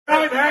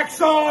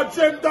Hacksaw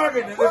Jim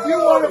Duggan, and if you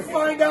want to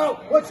find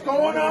out what's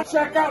going on,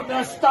 check out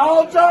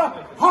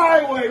Nostalgia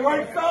Highway,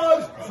 right,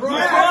 fellas? That's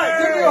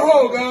right. Give me a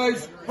ho,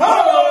 guys.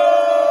 Ho!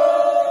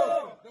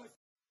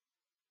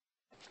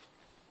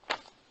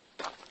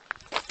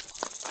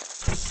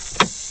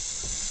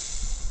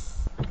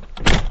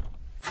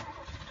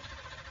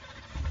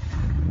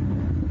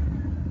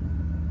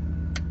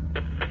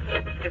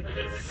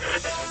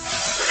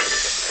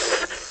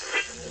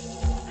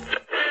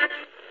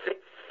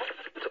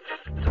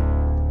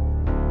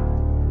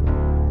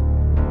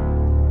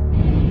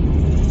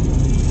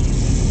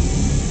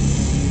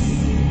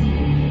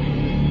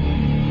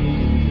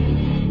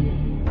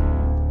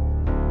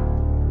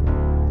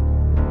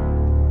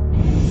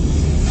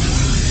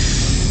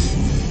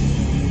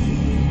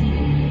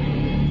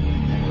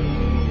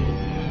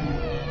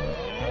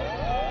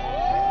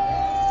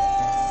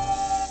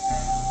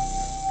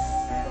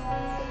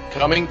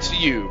 Coming to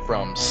you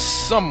from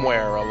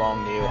somewhere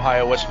along the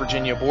Ohio-West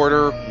Virginia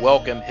border,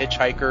 welcome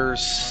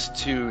hitchhikers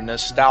to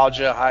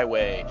Nostalgia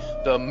Highway,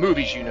 the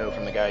movies you know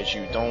from the guys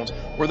you don't.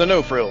 We're the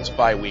No Frills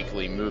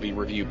bi-weekly movie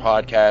review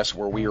podcast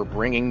where we are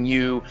bringing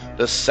you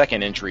the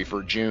second entry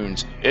for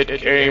June's It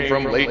Came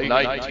From Late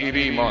Night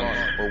TV Month,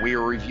 where we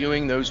are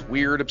reviewing those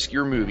weird,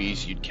 obscure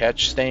movies you'd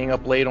catch staying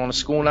up late on a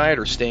school night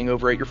or staying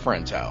over at your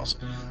friend's house.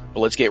 But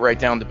let's get right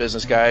down to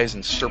business, guys,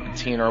 and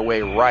serpentine our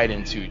way right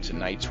into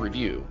tonight's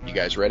review. You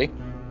guys ready?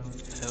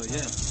 Hell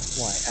yeah.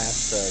 Why,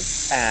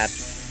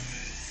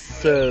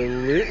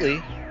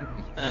 absolutely.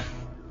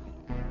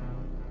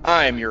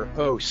 I'm your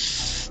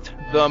host,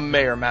 the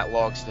Mayor Matt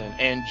Logston,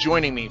 and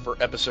joining me for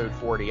episode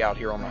 40 out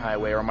here on the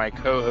highway are my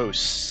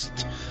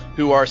co-hosts,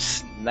 who are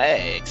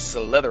snakes,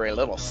 slithery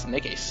little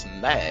sneaky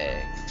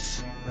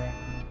snakes.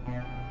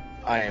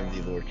 I am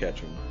the Lord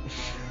Ketchum.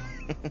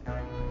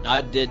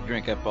 I did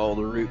drink up all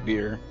the root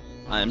beer.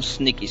 I'm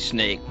Sneaky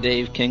Snake,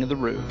 Dave, King of the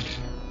Road.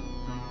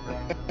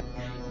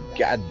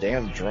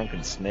 Goddamn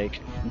drunken snake.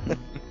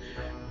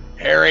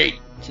 Harry!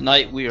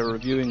 Tonight we are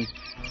reviewing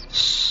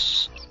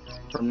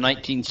from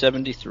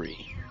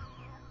 1973.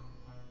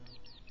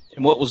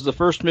 And what was the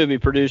first movie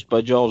produced by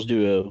Jaws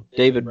duo,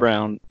 David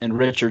Brown and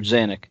Richard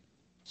Zanuck,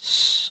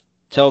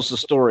 tells the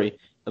story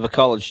of a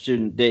college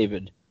student,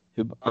 David,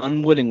 who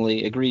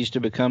unwittingly agrees to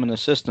become an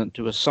assistant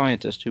to a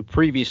scientist who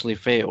previously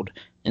failed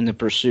in the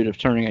pursuit of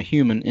turning a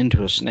human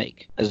into a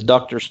snake. As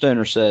Dr.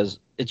 Stoner says,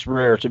 it's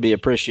rare to be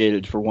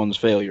appreciated for one's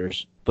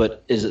failures.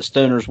 But is it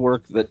Stoner's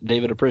work that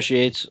David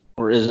appreciates,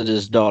 or is it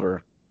his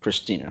daughter,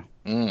 Christina?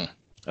 I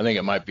think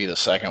it might be the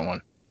second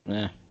one.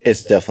 Yeah.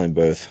 It's definitely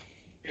both.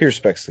 He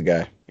respects the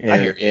guy.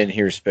 And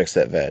he respects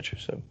that veg.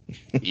 So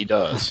He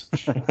does.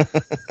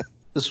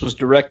 This was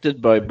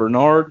directed by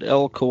Bernard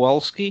L.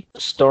 Kowalski,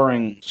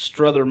 starring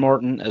Strother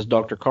Martin as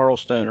Dr. Carl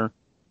Stoner,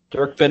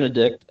 Dirk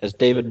Benedict as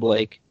David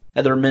Blake,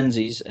 Heather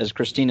Menzies as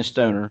Christina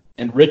Stoner,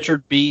 and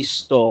Richard B.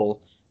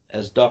 Stull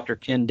as Dr.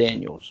 Ken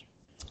Daniels.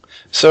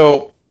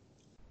 So,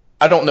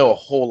 I don't know a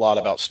whole lot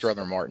about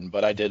Strother Martin,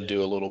 but I did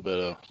do a little bit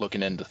of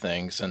looking into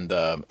things, and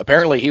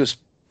apparently he was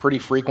pretty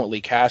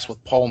frequently cast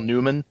with Paul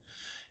Newman,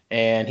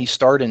 and he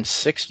starred in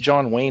 6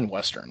 John Wayne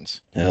westerns.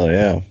 hell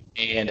yeah.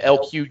 And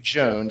L.Q.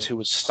 Jones, who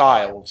was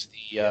Styles,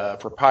 the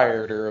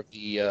proprietor of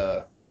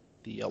the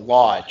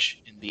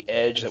lodge in The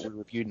Edge that we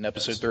reviewed in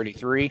episode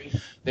 33,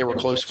 they were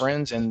close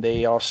friends, and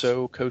they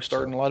also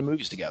co-starred in a lot of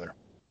movies together.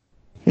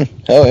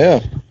 Hell yeah.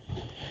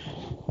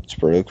 That's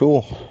pretty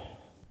cool.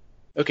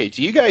 Okay,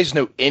 do you guys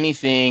know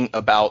anything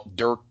about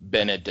Dirk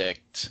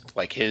Benedict,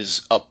 like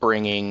his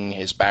upbringing,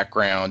 his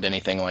background,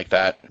 anything like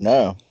that?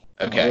 No.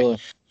 Okay.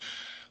 Really.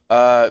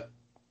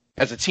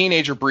 As a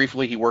teenager,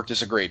 briefly, he worked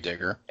as a grave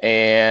digger,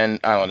 and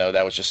I don't know,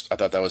 I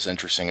thought that was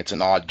interesting. It's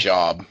an odd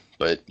job,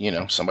 but,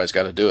 somebody's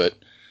got to do it.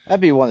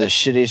 That'd be one of the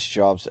shittiest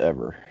jobs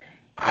ever.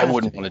 I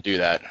wouldn't want to do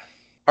that.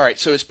 All right,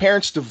 so his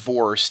parents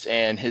divorced,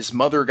 and his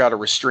mother got a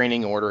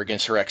restraining order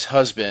against her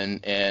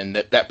ex-husband, and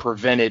that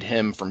prevented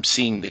him from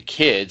seeing the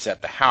kids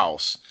at the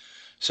house.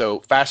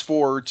 So fast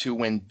forward to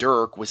when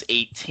Dirk was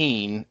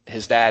 18,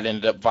 his dad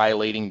ended up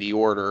violating the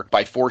order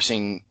by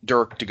forcing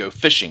Dirk to go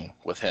fishing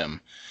with him.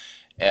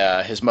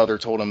 His mother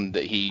told him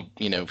that he,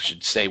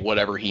 should say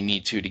whatever he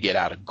need to get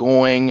out of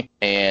going,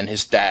 and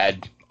his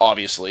dad,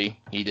 obviously,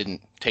 he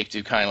didn't take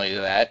too kindly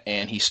to that,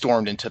 and he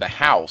stormed into the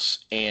house,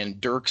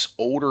 and Dirk's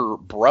older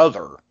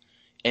brother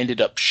ended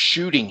up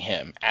shooting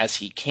him as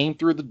he came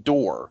through the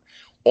door,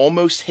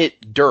 almost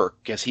hit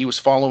Dirk as he was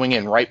following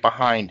in right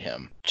behind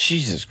him.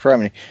 Jesus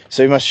Christ.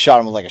 So he must have shot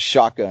him with like a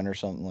shotgun or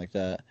something like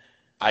that.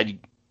 I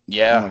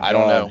don't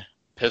know.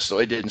 Pistol,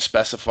 it didn't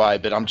specify,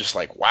 but I'm just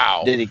like,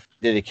 wow. Did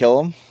he kill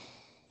him?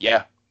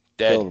 Yeah,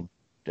 dead. Killed him.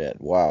 Dead.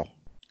 Wow.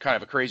 Kind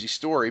of a crazy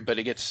story, but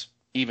it gets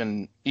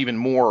even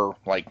more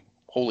like,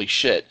 holy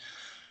shit.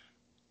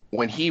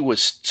 When he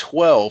was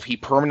 12, he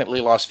permanently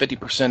lost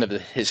 50% of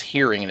his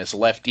hearing in his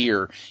left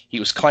ear. He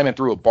was climbing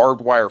through a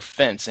barbed wire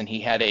fence, and he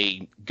had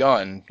a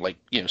gun,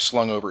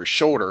 slung over his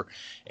shoulder,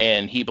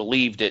 and he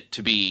believed it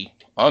to be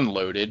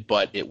unloaded,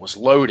 but it was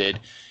loaded,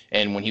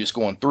 and when he was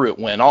going through, it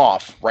went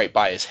off right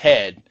by his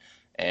head,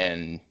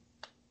 and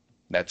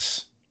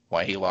That's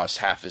why he lost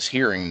half his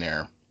hearing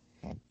there.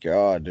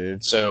 God,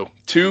 dude. So,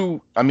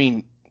 the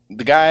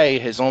guy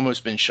has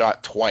almost been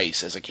shot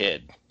twice as a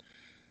kid.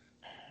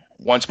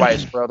 Once by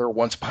his brother,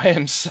 once by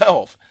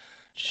himself.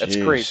 That's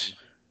Jeez. crazy.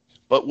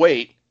 But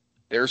wait,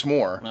 there's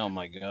more. Oh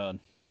my God.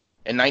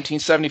 In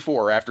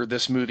 1974, after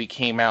this movie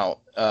came out,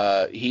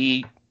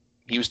 he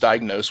was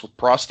diagnosed with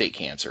prostate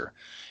cancer,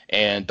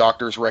 and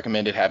doctors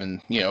recommended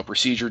having a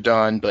procedure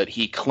done. But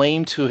he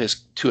claimed to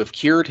have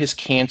cured his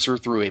cancer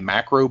through a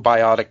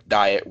macrobiotic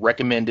diet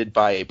recommended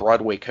by a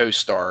Broadway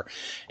co-star,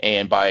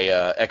 and by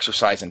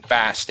exercise and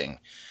fasting.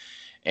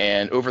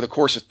 And over the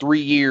course of 3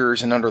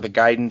 years, and under the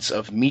guidance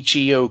of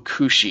Michio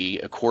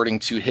Kushi, according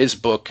to his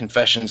book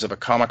Confessions of a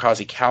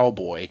Kamikaze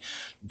Cowboy,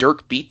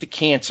 Dirk beat the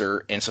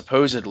cancer, and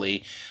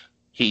supposedly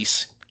he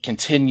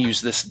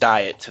continues this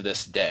diet to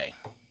this day.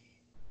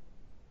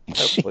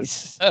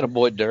 Jeez.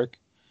 Attaboy, Dirk.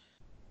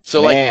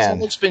 So, Man.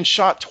 someone's been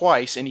shot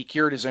twice, and he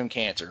cured his own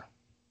cancer.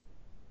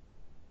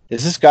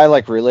 Is this guy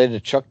like related to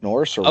Chuck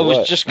Norris or I what?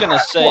 was just gonna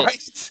say,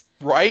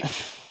 Right?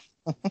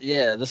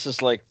 yeah, this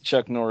is like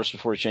Chuck Norris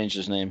before he changed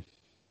his name.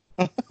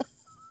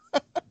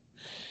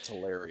 It's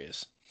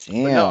hilarious.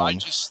 Damn. But no,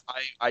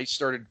 I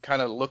started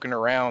kind of looking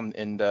around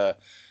and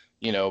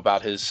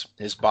about his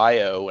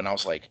bio, and I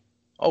was like,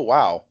 oh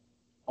wow.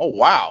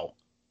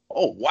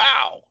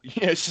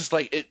 It's just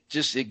like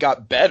it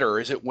got better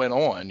as it went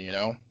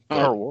on,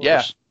 But, Or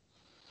worse.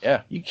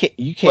 Yeah. You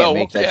can't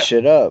make that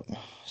shit up.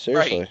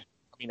 Seriously. Right.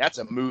 I mean, that's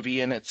a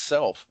movie in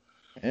itself.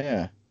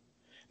 Yeah.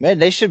 Man,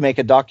 they should make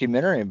a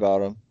documentary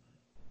about him.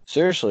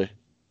 Seriously.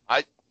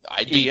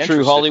 I'd be True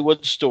interested.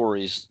 Hollywood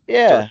stories.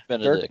 Yeah. Dirk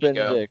Benedict.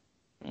 Benedict.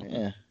 Mhm.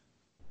 Yeah.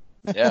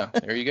 Yeah,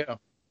 there you go.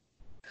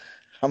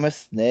 I'm a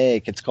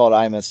snake. It's called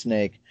I'm a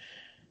Snake.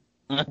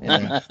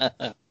 Yeah.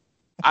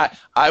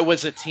 I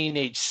was a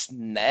teenage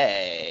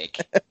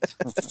snake.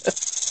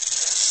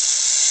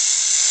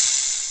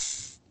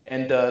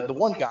 And the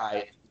one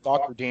guy,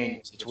 Dr.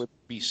 Daniels, it's where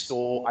he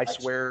stole. I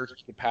swear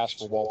he could pass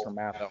for Walter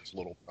Matthau's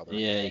little brother.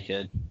 Yeah, he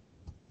could.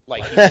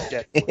 Like he was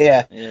dead.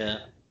 Yeah. Yeah.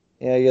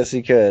 Yeah, I guess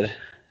he could.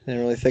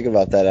 Didn't really think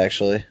about that,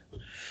 actually.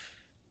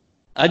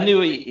 I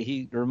knew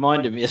he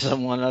reminded me of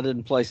someone. I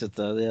didn't place it,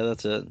 though. Yeah,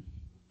 that's it.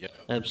 Yeah.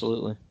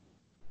 Absolutely.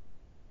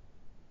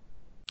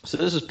 So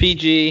this is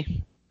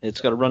PG. It's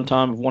got a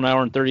runtime of 1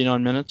 hour and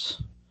 39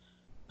 minutes.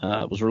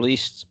 It was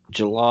released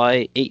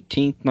July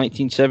 18th,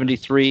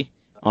 1973,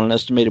 on an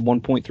estimated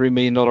 $1.3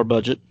 million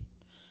budget.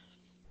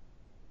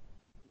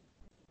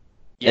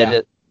 Yeah.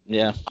 Edit.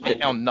 Yeah. I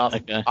found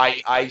nothing. Okay.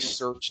 I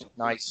searched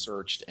and I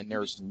searched, and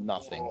there's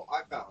nothing.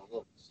 I found a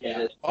little.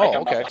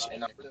 Oh, okay.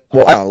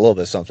 Well, I found a little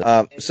bit of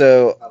something.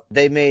 So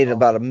they made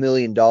about $1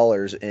 million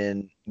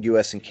in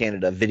U.S. and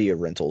Canada video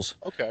rentals.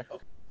 Okay.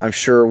 I'm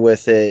sure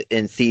with it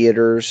in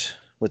theaters,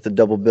 with the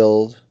double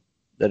build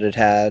that it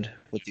had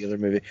with the other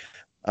movie,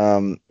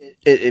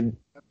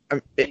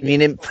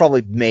 it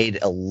probably made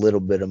a little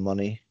bit of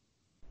money,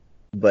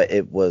 but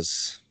it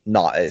was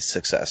not a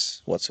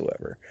success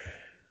whatsoever.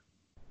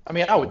 I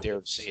mean, I would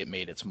dare to say it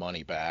made its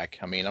money back.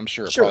 I mean, I'm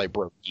sure it Sure. probably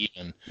broke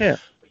even. Yeah.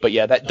 But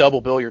yeah, that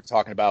double bill you're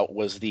talking about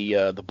was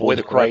the Boy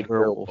That Cried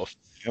Werewolf.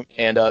 Yep.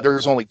 And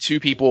there's only two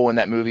people in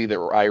that movie that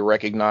I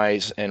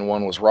recognize, and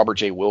one was Robert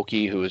J.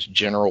 Wilkie, who is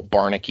General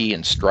Barnaky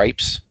in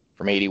Stripes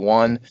from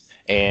 '81,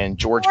 and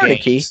George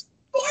Barnaky. Gaines.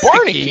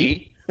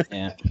 Barnaky.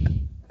 Yeah.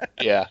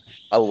 Yeah,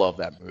 I love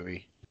that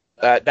movie.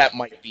 That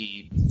might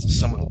be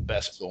some of the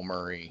best Bill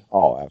Murray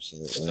Oh,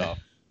 absolutely. stuff,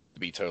 to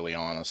be totally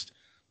honest.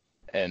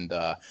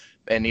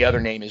 And the other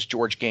name is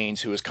George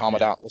Gaines, who is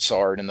Commandant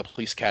Lassard in the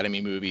Police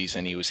Academy movies,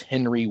 and he was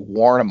Henry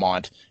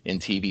Warnemont in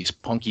TV's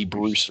Punky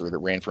Brewster that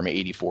ran from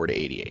 '84 to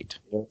 '88.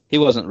 He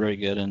wasn't very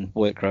good in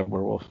Boy That Cried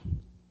Werewolf.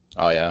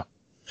 Oh yeah,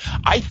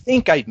 I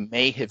think I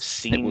may have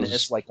seen It was-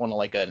 this like on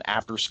like an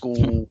after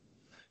school,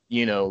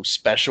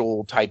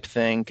 special type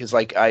thing. Because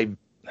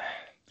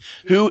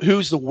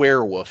who's the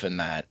werewolf in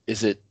that?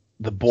 Is it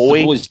the boy?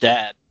 The boy's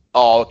dad.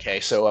 Oh, okay.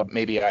 So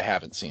maybe I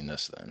haven't seen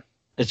this then.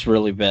 It's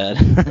really bad.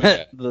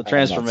 Okay. The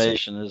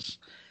transformation is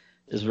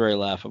very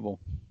laughable.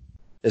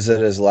 Is it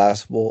as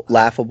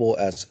laughable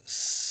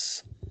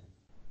as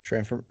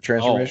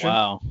transformation? Oh,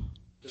 wow.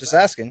 Just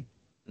asking.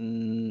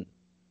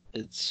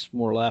 It's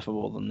more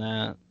laughable than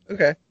that.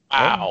 Okay.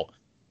 Wow,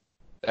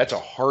 that's a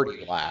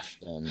hearty laugh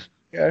then.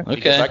 Okay.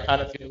 Because Okay. I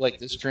kind of feel like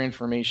this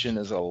transformation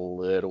is a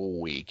little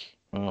weak.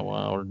 Oh,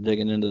 wow. We're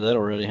digging into that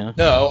already, huh?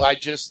 No,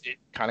 it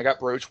kind of got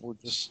broached. We're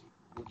just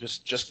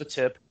the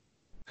tip.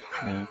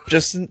 Yeah.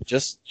 Just a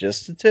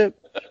tip.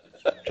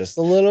 Just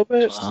a little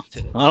bit. Wow.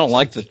 I don't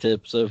like the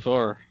tip so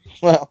far.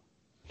 Well,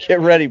 get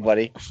ready,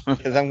 buddy,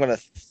 because I'm gonna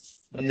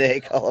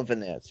snake all up in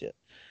that shit.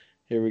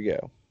 Here we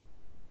go.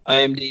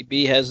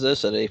 IMDb has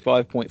this at a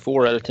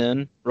 5.4 out of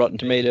 10. Rotten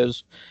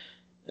Tomatoes,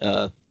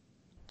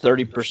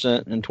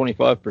 30% and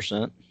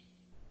 25%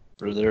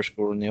 for their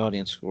score and the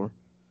audience score.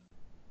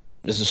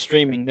 This is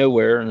streaming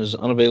nowhere and is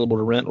unavailable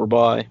to rent or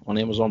buy on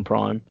Amazon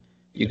Prime.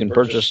 You can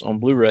purchase on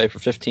Blu-ray for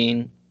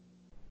 $15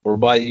 or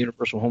buy the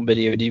Universal Home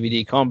Video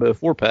DVD Combo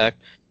 4-pack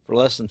for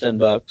less than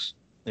 $10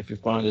 if you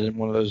find it in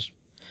one of those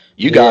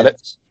You got Yeah.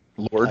 it,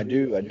 Lord. I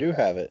do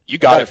have it. You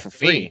got it for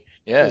free. free.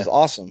 It Yeah. was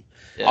awesome.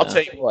 Yeah. I'll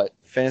tell you what.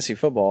 Fantasy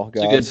football,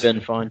 It's a guys. good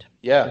Ben find.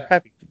 Yeah.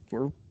 Happy.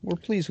 We're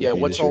pleased with Yeah. me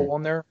What's this year. all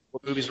on there?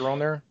 What movies are on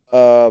there?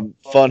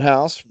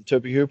 Funhouse from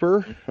Toby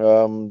Hooper.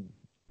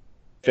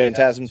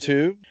 Phantasm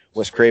 2.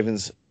 Wes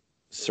Craven's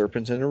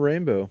Serpent and a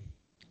Rainbow.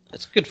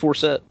 It's a good 4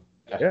 set.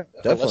 Yeah,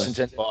 Less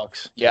than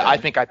 $10. Yeah, I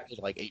think I paid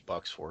like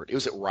 $8 for it. It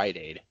was at Rite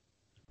Aid.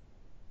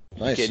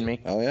 Nice. kidding me?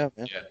 Oh yeah,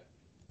 man.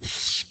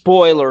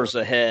 Spoilers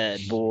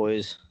ahead,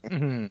 boys.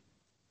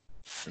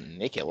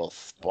 Sneaky little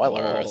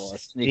spoilers. Oh,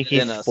 Sneaky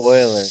in us.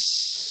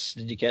 spoilers.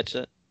 Did you catch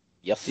it?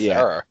 Yes, Yeah.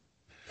 sir.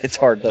 It's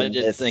hard to I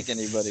didn't miss. think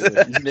anybody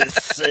would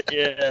miss it.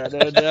 Yeah,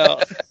 no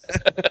doubt.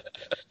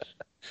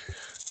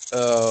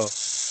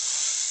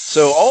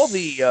 So all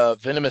the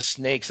venomous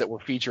snakes that were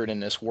featured in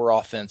this were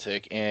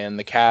authentic, and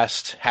the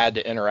cast had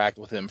to interact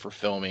with them for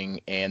filming,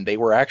 and they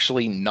were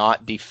actually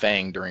not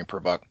defanged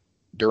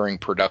during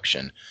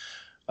production.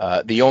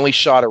 The only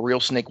shot a real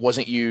snake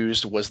wasn't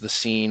used was the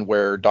scene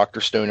where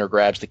Dr. Stoner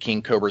grabs the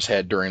king cobra's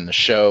head during the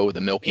show,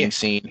 the milking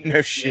scene.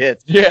 No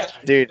shit, Yeah,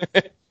 dude.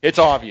 it's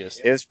obvious.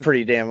 It was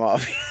pretty damn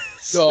obvious.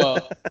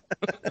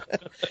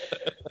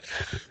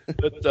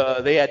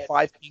 But they had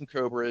 5 king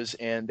cobras,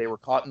 and they were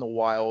caught in the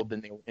wild,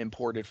 and they were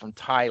imported from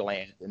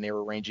Thailand, and they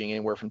were ranging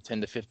anywhere from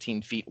 10 to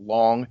 15 feet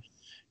long.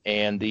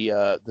 And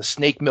the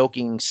snake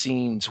milking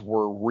scenes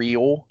were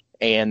real,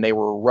 and they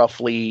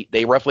roughly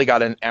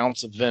got an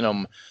ounce of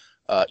venom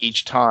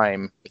each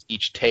time,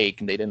 each take,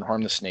 and they didn't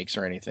harm the snakes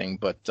or anything.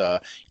 But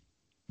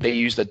they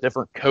used a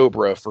different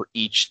cobra for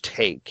each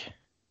take.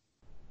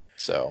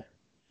 So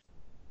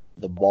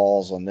The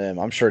balls on them.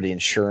 I'm sure the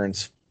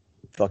insurance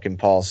fucking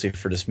policy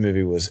for this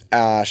movie was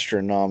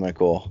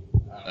astronomical.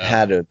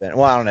 Had to have been.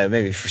 Well, I don't know.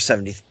 Maybe for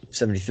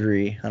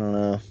 73. I don't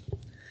know.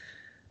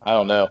 I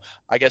don't know.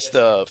 I guess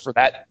for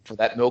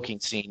that milking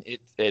scene,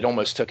 it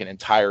almost took an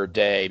entire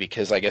day,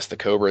 because I guess the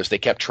cobras, they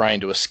kept trying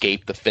to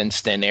escape the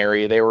fenced-in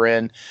area they were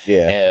in,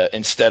 Yeah.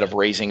 instead of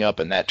raising up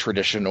in that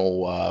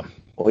traditional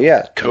Well,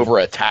 yeah.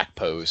 cobra attack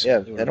pose. Yeah.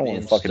 They don't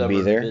want to fucking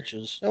be there.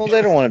 Bitches. No,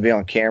 they don't want to be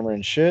on camera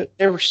and shit.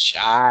 They were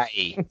shy.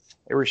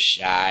 They were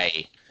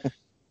shy.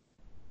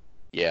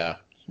 Yeah,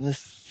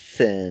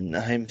 Listen,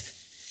 I'm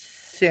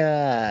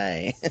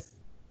shy.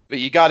 but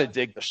you got to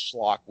dig the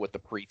schlock with the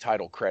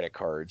pre-title credit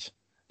cards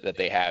that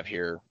they have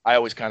here. I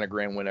always kind of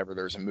grin whenever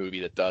there's a movie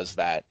that does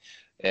that.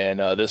 And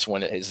this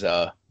one is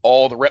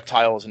all the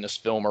reptiles in this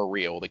film are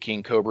real. The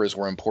king cobras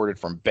were imported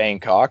from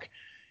Bangkok,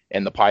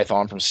 and the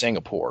python from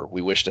Singapore.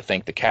 We wish to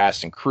thank the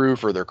cast and crew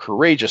for their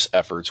courageous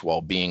efforts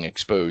while being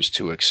exposed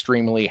to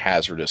extremely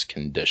hazardous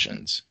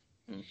conditions.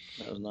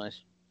 That was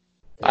nice.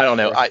 I don't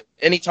know.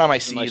 Anytime I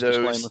see Nice those,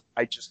 disclaimer.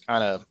 I just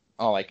kind of,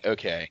 like,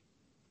 okay.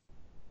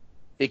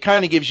 It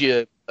kind of gives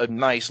you a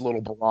nice little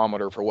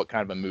barometer for what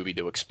kind of a movie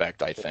to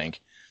expect, I think.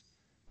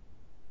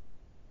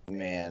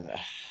 Man,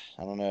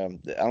 I don't know.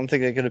 I don't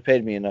think they could have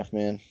paid me enough,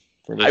 man.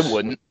 For I this.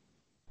 wouldn't.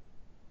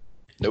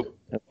 Nope.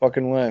 No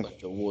fucking way.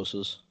 The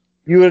wusses.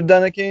 You would have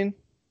done it, Kane?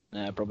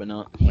 Nah, probably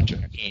not. Bunch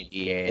of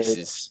candy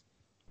asses.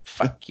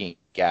 Fucking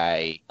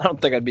guy. I don't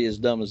think I'd be as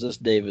dumb as this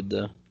David,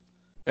 though.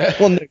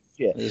 Well, no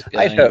shit. This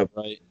guy I'd ain't hope.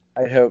 right.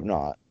 I hope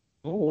not.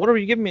 Oh, what are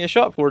you giving me a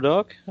shot for,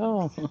 Doc?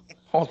 Oh,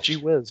 Oh, gee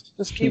whiz.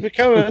 Just keep it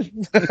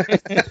coming.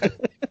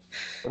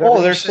 Whatever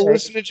you there's say.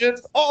 hallucinogens?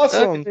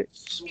 Awesome.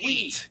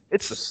 Sweet.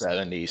 It's the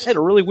 70s. I had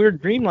a really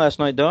weird dream last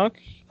night, Doc.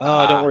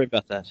 Oh, don't worry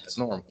about that. It's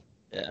normal.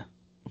 Yeah.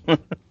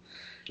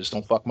 Just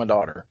don't fuck my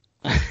daughter.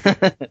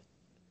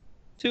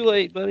 Too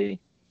late, buddy.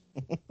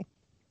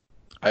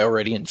 I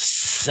already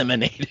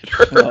inseminated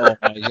her. Oh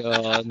my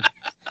God.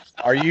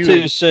 Are you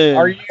Too soon.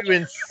 Are you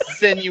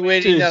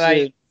insinuating Too that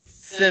I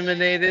soon.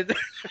 inseminated?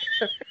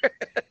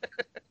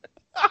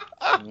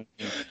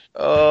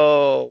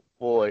 Oh,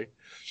 boy.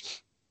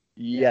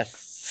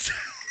 Yes.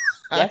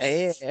 Yes, I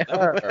am.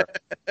 sir.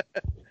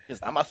 Because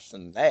I'm a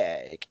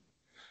snake.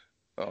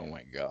 Oh,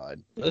 my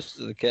God. Most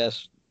of the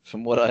cast,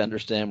 from what I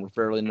understand, were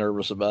fairly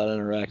nervous about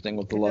interacting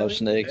with the live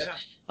snakes.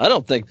 I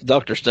don't think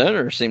Dr.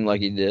 Stoner seemed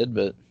like he did,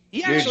 but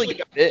He actually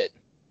got bit.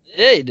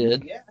 yeah, he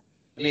did.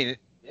 I mean,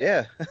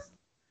 yeah.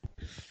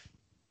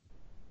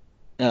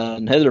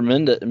 And Heather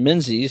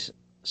Menzies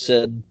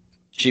said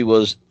she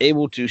was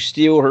able to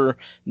steel her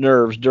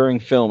nerves during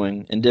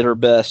filming and did her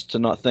best to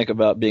not think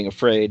about being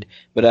afraid.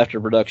 But after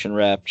production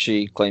wrapped,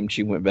 she claimed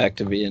she went back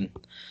to being,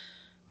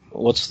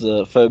 what's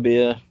the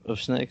phobia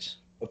of snakes?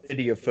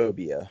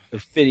 Ophidiophobia.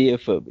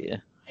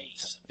 Ophidiophobia.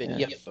 Nice.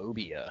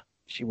 Phobia.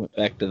 She went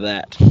back to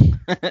that.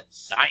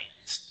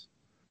 Science.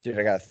 Dude,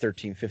 I got a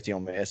 1350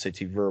 on my SAT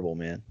verbal,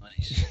 man.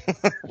 Nice.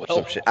 What's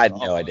up, shit? I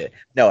did.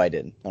 No, I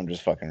didn't. I'm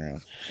just fucking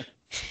around.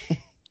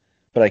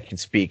 But I can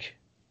speak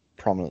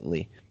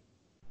prominently.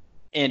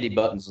 Andy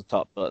Button's the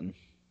top button.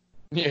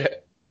 Yeah.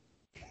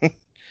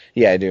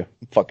 Yeah, I do.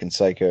 I'm fucking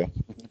psycho.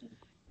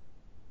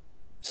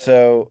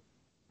 So,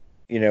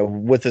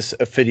 with this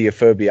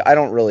ophidiophobia, I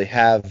don't really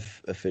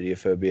have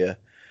ophidiophobia,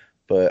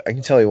 but I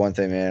can tell you one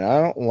thing, man. I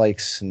don't like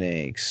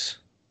snakes.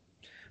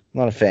 I'm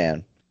not a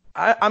fan.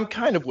 I'm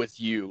kind of with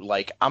you.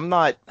 Like, I'm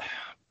not,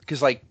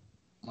 because like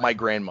my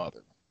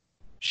grandmother,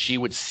 she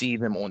would see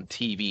them on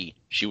TV.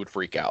 She would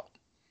freak out.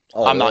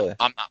 Oh, I'm really?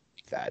 not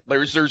like that.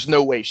 There's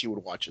no way she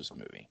would watch this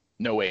movie.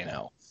 No way in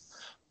hell.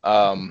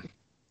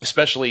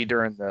 Especially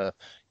during the,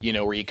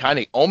 where you kind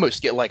of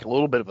almost get like a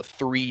little bit of a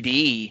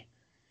 3D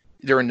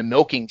during the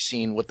milking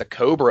scene with the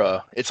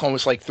cobra. It's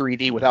almost like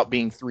 3D without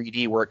being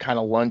 3D, where it kind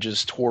of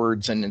lunges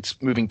towards and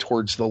it's moving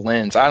towards the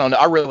lens. I don't know.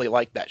 I really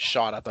like that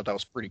shot. I thought that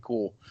was pretty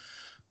cool.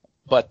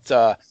 But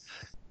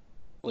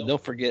well,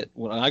 don't forget,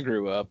 when I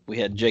grew up, we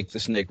had Jake the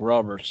Snake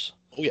Roberts,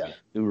 oh yeah,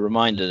 who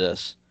reminded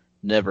us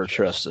never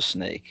trust a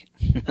snake.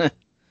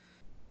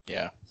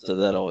 yeah. So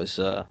that always,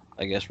 I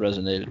guess,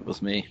 resonated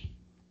with me.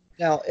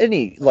 Now,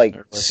 any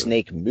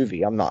snake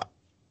movie,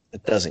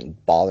 it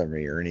doesn't bother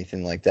me or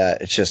anything like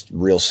that. It's just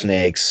real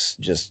snakes.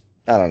 Just,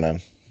 I don't know.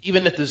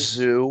 Even at the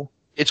zoo,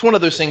 it's one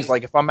of those things,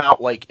 like if I'm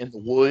out like in the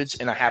woods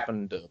and I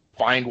happen to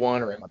find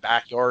one, or in my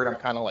backyard, I'm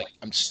kind of like,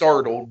 I'm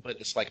startled, but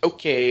it's like,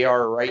 okay,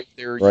 all right,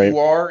 there you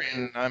are,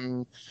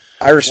 and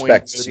I respect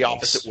going to go the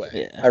opposite way.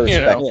 Yeah. I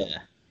respect Yeah.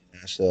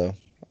 So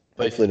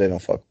hopefully they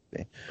don't fuck with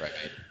me. Right.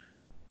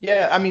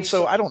 Yeah, I mean,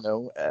 so I don't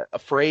know.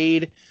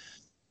 Afraid,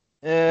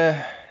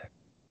 I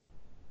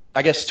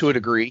guess to a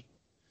degree.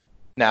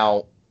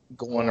 Now,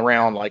 going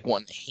around like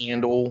wanting to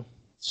handle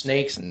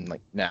snakes and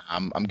like, nah,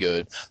 I'm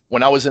good.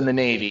 When I was in the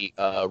Navy,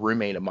 a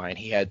roommate of mine,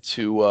 he had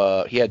two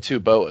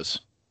boas.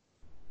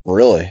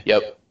 Really?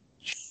 Yep.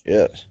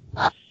 Shit.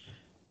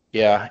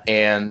 Yeah,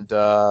 and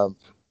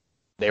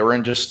they were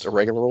in just a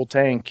regular old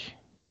tank.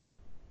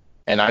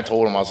 And I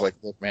told him, I was like,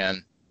 look,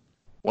 man,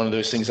 one of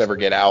those things ever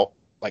get out,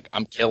 like,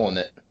 I'm killing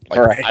it. Like,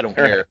 Right. I don't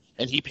care.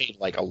 And he paid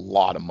like a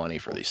lot of money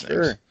for these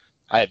things. Sure.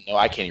 I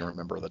can't even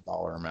remember the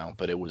dollar amount,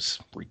 but it was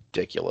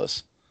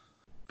ridiculous.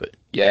 But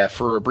yeah,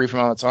 for a brief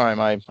amount of time,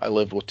 I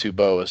lived with two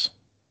boas.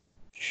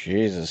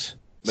 Jesus.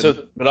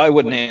 But I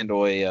wouldn't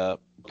handle a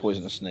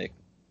poisonous snake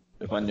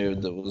if I knew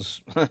that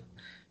was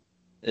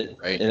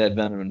it had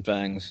venom and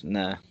fangs.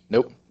 Nah.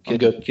 Nope. I'm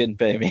good. Couldn't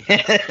pay me.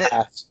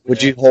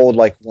 Would you hold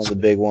like one of the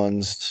big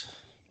ones?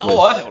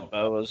 Oh, I held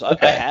boas.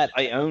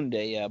 I owned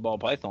a ball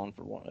python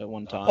at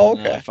one time. Oh,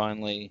 And okay. I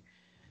finally,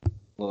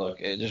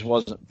 it just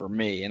wasn't for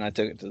me, and I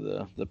took it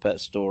to the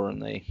pet store,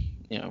 and they,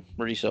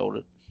 resold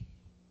it.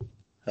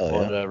 Hell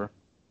yeah. Whatever.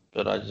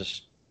 But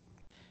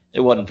it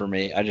wasn't for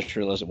me. I just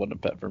realized it wasn't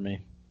a pet for me.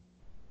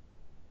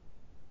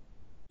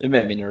 It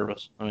made me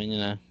nervous. I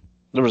mean,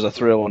 there was a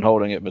thrill in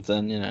holding it, but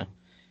then,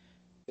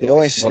 The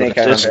only snake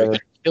I've Just ever.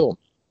 kill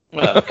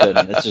well, I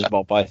couldn't. It's just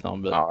ball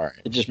python, but All right.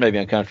 it just made me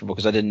uncomfortable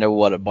because I didn't know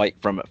what a bite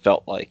from it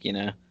felt like, There's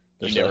never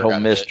that whole got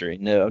bit? mystery.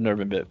 No, I've never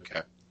been bit.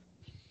 Okay.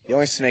 The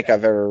only snake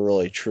I've ever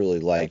really truly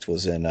liked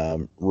was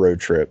in Road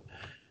Trip.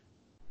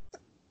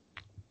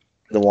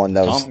 The one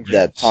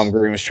that Tom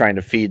Green was trying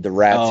to feed the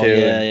rat Oh, to.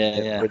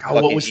 yeah. would God,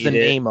 what was fucking the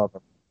eat it. name of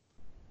them?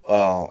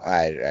 Oh,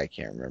 I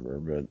can't remember,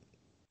 but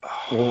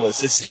what was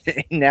this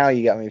name? Now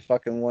you got me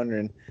fucking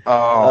wondering.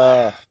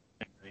 Oh,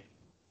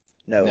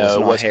 No, no, it it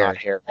was was not not hair.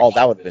 hair. Oh,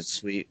 that would have been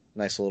sweet.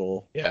 Nice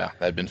little yeah,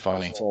 that'd been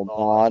funny.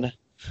 nod.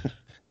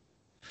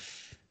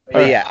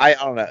 But yeah, I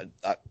don't know.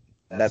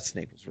 That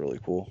snake was really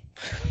cool.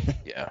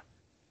 Yeah.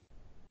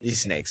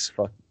 These snakes,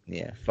 fuck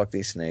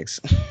these snakes.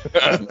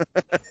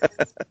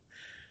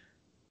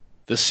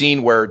 The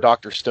scene where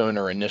Dr.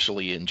 Stoner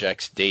initially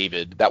injects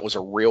David, that was a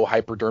real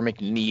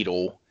hypodermic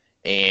needle,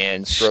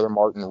 and Strother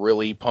Martin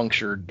really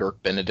punctured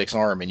Dirk Benedict's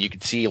arm, and you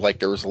could see like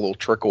there was a little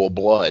trickle of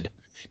blood.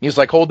 And he was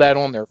like, hold that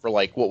on there for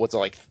like, what was it,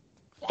 like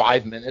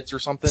 5 minutes or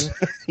something?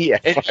 Yeah,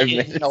 And 5 he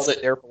minutes. held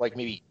it there for like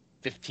maybe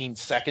 15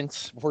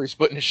 seconds before he's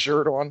putting his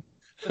shirt on.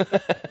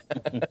 But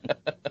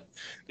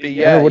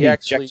yeah, What he he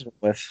actually, injected him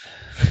with.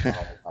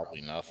 oh,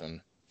 probably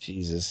nothing.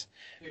 Jesus,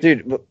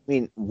 dude. But, I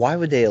mean, why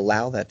would they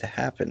allow that to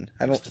happen?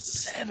 I It was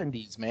don't. the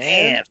 70s,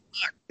 man.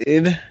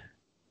 Dude.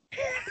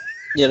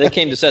 Yeah, they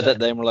came to set that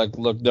day and were like,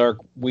 look, Dirk,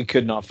 we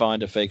could not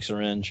find a fake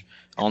syringe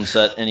on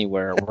set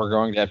anywhere. We're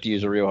going to have to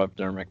use a real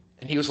hypodermic.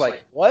 And he was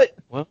like, what?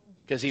 Well,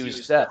 Because he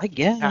was deaf. I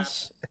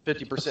guess.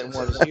 50%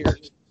 more of his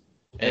ears.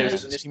 And it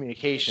was a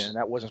miscommunication, and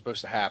that wasn't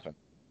supposed to happen.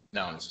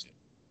 No, it's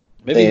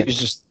Maybe he was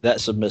just that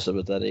submissive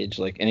at that age.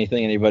 Like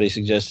anything anybody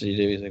suggested he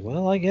do, he's like,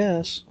 well, I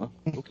guess.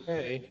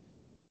 okay.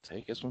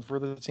 Take this one for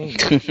the team.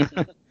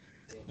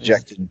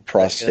 Injected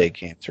prostate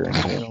cancer.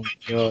 Oh, my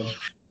God.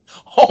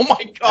 Oh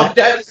my god,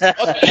 that is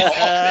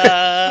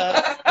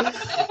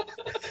fucking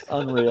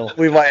Unreal.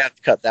 We might have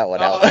to cut that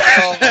one out.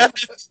 Oh.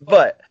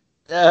 But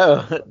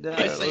No,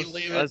 I say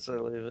leave it. I say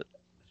leave it.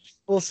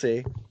 we'll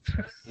see.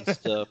 Good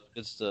stuff.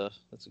 Good stuff.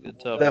 That's a good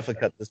We'll topic. definitely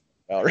cut this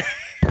out. Right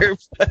here,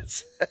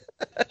 but-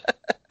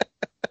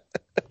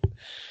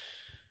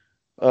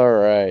 All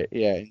right.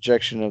 Yeah,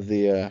 injection of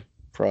the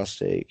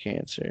prostate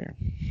cancer.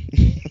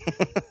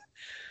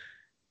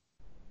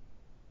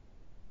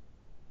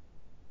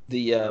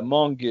 The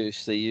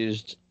mongoose they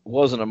used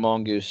wasn't a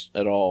mongoose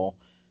at all.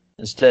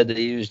 Instead,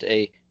 they used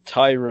a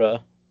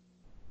tyra,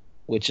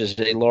 which is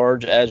a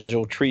large,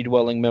 agile,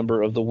 tree-dwelling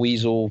member of the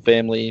weasel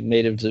family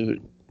native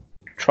to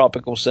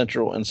tropical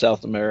Central and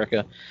South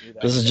America.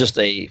 This is just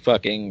a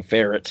fucking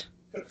ferret.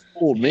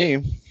 Fooled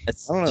me. I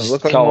don't know. Just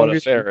Look like call it a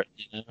mongoose. ferret.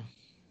 You know?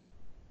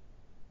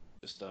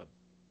 Just a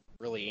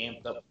really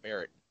amped up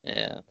ferret.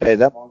 Yeah. Hey,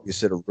 that mongoose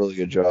did a really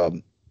good job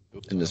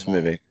in this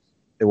movie.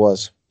 It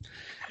was.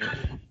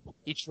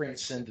 He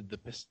transcended the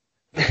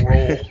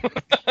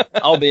role.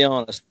 I'll be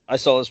honest. I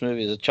saw this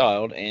movie as a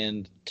child,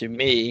 and to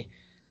me,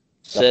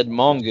 said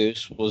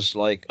mongoose was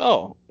like,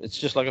 oh, it's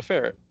just like a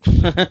ferret.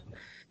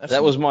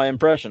 That was my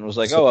impression. It was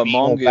like, oh, a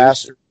mongoose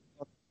bastard.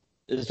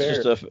 is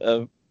Ferret. just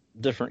a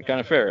different kind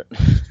of ferret.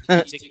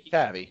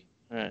 Tabby.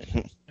 Right.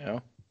 You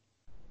know?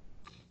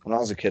 When I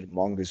was a kid, a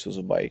mongoose was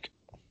a bike.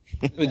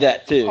 With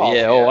that too. Oh,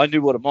 yeah. yeah. Oh, I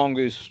knew what a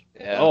mongoose.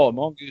 Yeah. Oh, a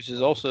mongoose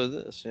is also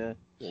this. Yeah. A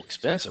little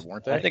expensive,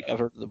 weren't they? I think I've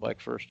heard of the bike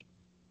first.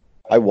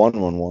 I won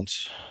one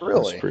once.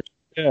 Really? That's pretty-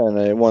 Yeah, and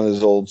I won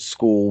those old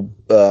school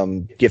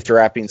gift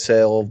wrapping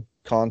sale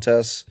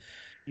contests.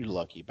 You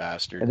lucky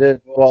bastard. I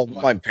did. Well,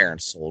 my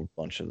parents sold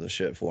a bunch of the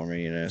shit for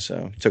me, you know,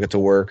 so took it to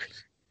work.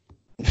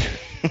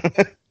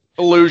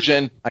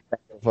 Illusion. I got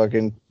a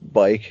fucking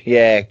bike.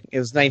 Yeah, it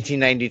was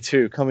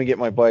 1992. Come and get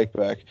my bike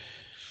back.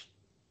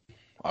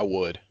 I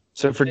would.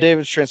 So for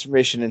David's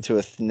transformation into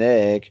a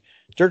snake,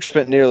 Dirk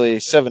spent nearly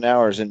 7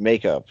 hours in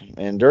makeup,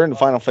 and during the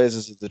final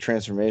phases of the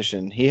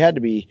transformation, he had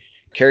to be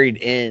carried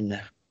in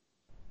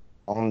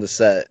on the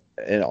set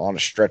and on a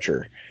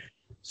stretcher,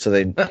 so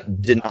they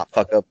did not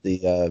fuck up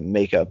the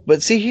makeup.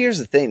 But see, here's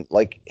the thing: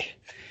 like,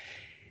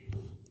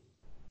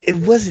 it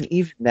wasn't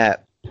even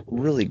that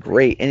really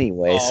great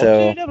anyway. Oh,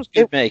 So dude, that was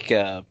good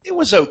makeup. It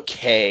was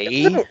okay.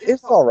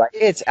 it's all right.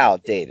 It's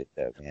outdated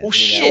though, man. Well,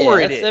 you know? sure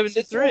Yeah, it that's is.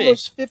 It's 73.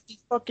 almost 50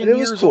 fucking But it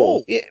was years cool.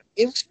 old. It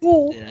was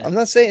cool. Yeah. I'm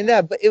not saying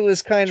that, but it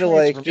was kind of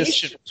like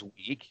Transformation just was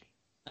weak.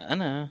 I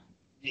know.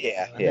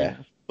 yeah.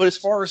 But as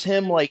far as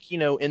him, like, you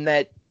know, in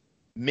that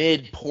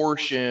mid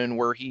portion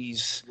where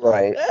he's,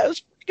 Right. yeah, it was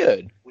pretty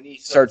good. When he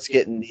starts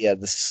getting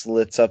the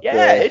slits up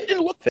Yeah, the it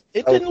didn't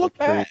look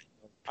bad.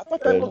 I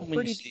thought that good. looked pretty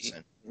When you see-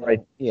 decent. right,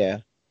 yeah.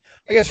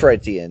 I guess right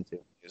at the end too.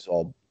 He was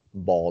all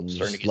bald and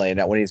Starting just to get- laying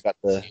out when he's got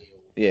the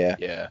yeah.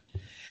 Yeah.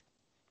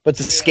 But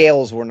the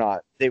scales were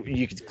not.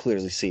 You could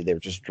clearly see they were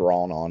just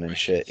drawn on and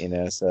shit, you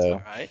know. So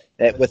Alright.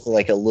 that with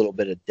like a little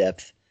bit of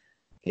depth,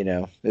 you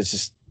know,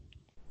 it's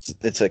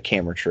a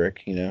camera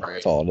trick, you know. Right.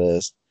 That's all it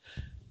is.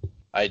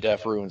 High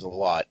def ruins a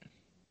lot.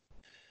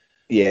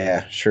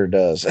 Yeah, sure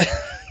does.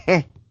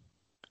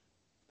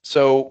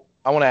 So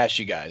I want to ask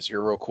you guys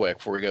here real quick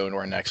before we go into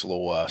our next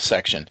little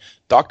section.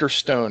 Dr.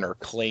 Stoner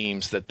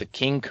claims that the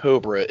king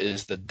cobra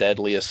is the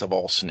deadliest of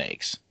all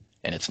snakes,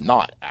 and it's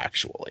not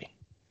actually.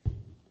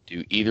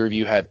 Do either of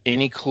you have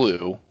any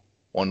clue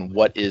on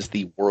what is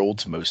the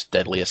world's most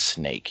deadliest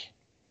snake?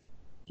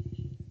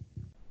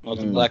 Was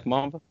it Black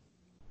Mamba?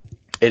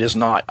 It is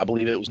not. I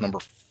believe it was number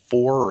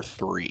 4 or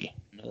 3.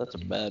 No, that's a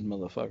bad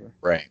motherfucker.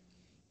 Right.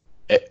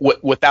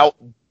 Without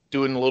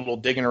doing a little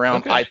digging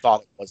around, Okay. I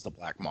thought it was the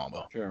black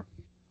mamba. Sure.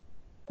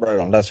 Right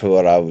on. That's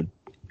what I would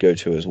go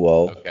to as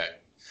well. Okay.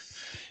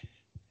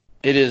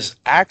 It is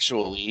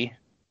actually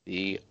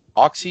the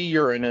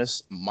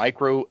Oxyuranus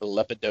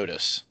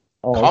microlepidotus,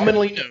 Oh, okay.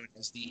 commonly known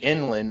as the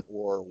inland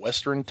or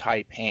western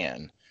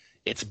taipan.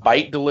 Its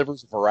bite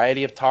delivers a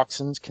variety of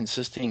toxins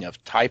consisting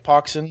of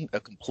taipoxin, a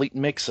complete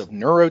mix of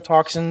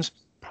neurotoxins,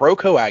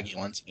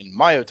 procoagulants, and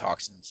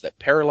myotoxins that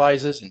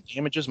paralyzes and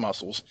damages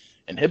muscles,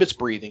 inhibits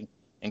breathing,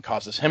 and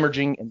causes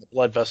hemorrhaging in the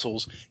blood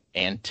vessels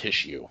and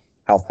tissue.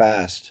 How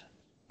fast?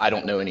 I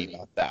don't know any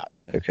about that,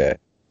 Okay.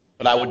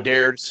 but I would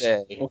dare to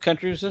say What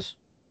country is this?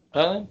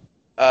 Thailand?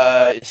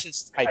 it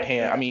says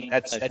Taipan. I mean,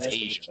 that's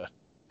Asia.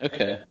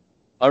 Okay.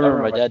 I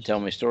remember my dad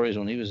telling me stories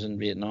when he was in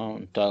Vietnam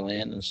and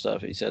Thailand and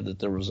stuff. He said that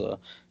there was a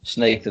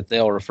snake that they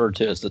all referred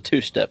to as the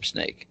two-step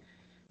snake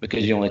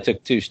because you only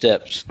took 2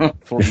 steps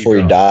Before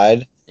you dropped.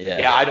 died? Yeah.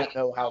 Yeah, I don't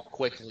know how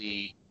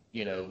quickly,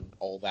 you know,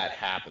 all that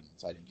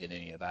happens. I didn't get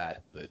any of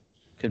that, but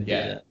Could be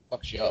yeah, that. it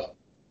fucks you up.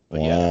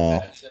 But Wow. yeah,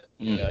 that's it.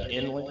 Mm.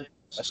 Inland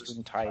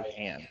western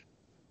taipan.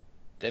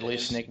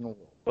 Deadliest snake in the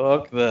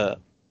world. Fuck that.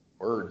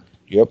 Word.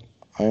 Yep.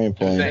 I ain't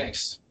No playing.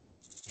 thanks.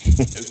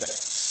 No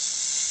thanks.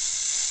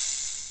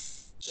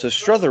 So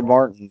Strother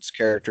Martin's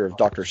character of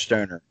Dr.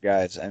 Stoner,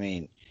 guys, I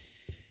mean,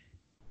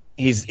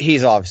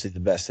 he's obviously the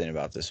best thing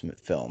about this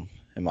film,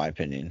 in my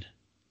opinion.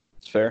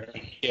 It's fair.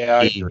 Yeah,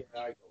 I He- agree.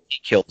 He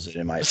kills it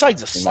in my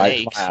Besides the in my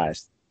snakes.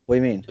 eyes. What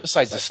do you mean?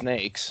 Besides the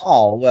snakes.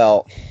 Oh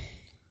well,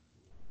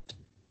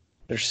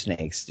 they're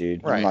snakes,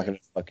 dude. Right. I'm not gonna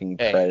fucking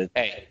Hey, credit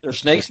hey. There's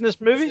snakes in this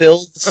movie?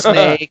 Phil the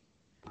snake,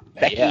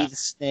 Becky Yeah. the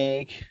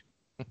snake,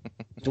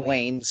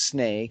 Dwayne the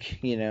snake.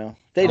 You know,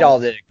 they all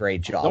did a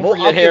great job. Don't Well,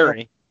 forget I'll give Harry.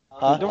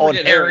 them- Don't oh,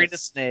 forget Harry Harry. the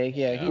snake.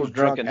 Yeah, he Poor was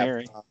drunk drunken half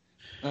Harry.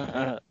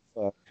 the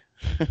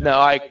time. No,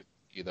 I agree with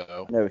you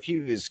though. No, he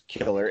was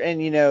killer.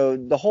 And you know,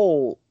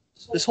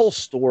 this whole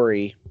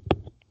story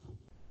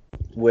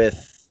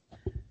with,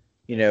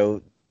 you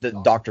know, the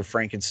Dr.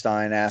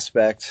 Frankenstein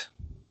aspect.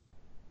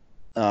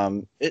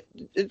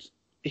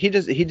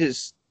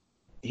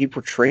 He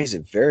portrays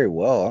it very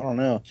well. I don't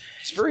know.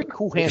 It's very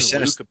cool hand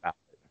Sinister. Luke about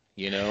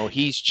You know,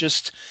 he's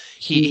just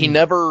he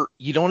never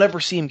you don't ever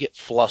see him get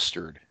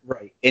flustered.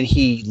 Right. And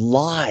he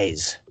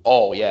lies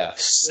Oh yeah,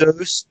 so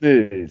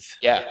smooth.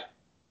 yeah.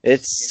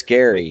 It's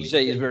scary. You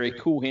say he's very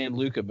cool hand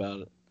Luke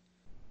about it.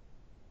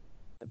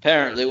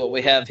 Apparently, what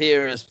we have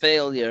here is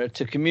failure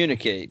to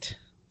communicate.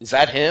 Is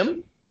that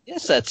him?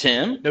 Yes, that's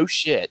him. No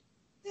shit.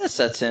 Yes,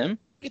 that's him.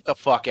 Get the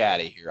fuck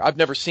out of here. I've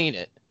never seen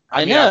it.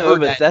 I mean, I've know, heard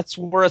but that. that's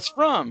where it's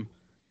from.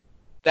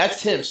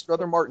 That's him.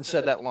 Strother Martin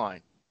said that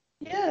line.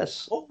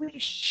 Yes. Holy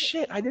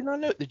shit! I did not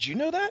know. Did you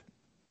know that?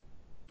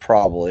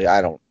 Probably.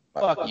 I don't.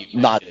 Fuck you.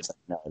 Not. Kid.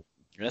 No.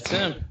 That's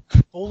him.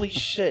 Holy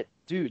shit,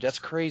 dude, that's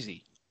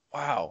crazy.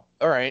 Wow.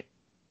 All right.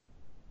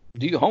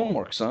 Do your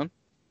homework, son.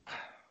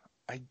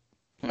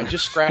 I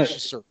just scratched the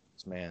surface,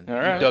 man. All You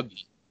right. dug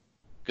deep.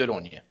 Good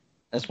on you.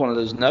 That's one of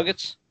those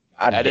nuggets.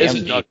 That is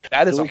a nugget.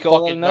 That is Do a we call that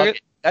a fucking nugget?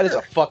 nugget. That is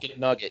a fucking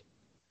nugget.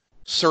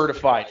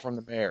 Certified from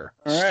the mayor.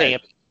 All right.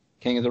 Stamp it.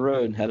 King of the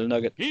Road had a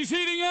nugget He's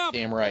heating up.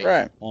 Damn right.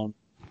 Right. on,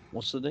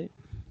 what's the date?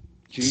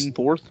 June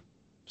 4th,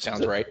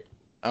 Sounds right.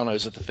 I don't know.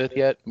 Is it the 5th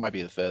yet? It might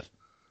be the 5th.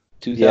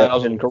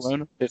 2000 Yeah.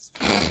 Corona. It's,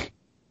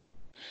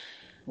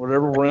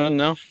 Whatever we're in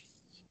now.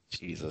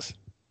 Jesus.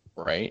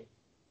 Right?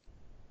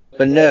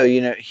 but no,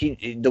 you know,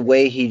 the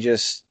way he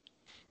just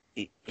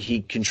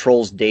he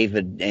controls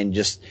David and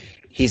just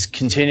he's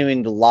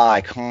continuing to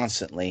lie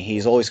constantly.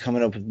 He's always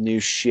coming up with new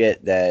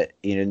shit that,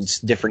 you know, it's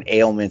different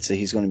ailments that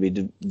he's going to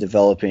be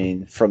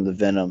developing from the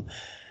venom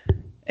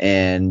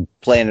and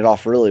playing it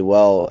off really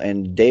well.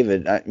 And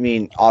David, I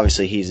mean,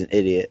 obviously he's an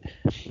idiot.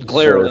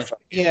 Clearly.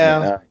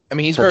 Yeah. I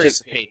mean, he's very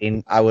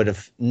participating. I would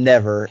have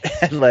never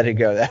let it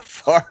go that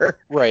far.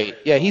 right.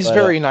 Yeah, he's But,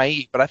 very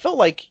naive, but I felt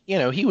like, you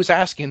know, he was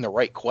asking the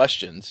right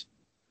questions.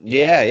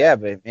 Yeah,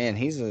 but man,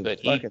 he's a But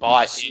he fucking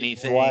bought liar.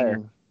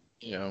 anything,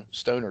 you know,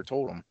 Stoner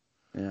told him.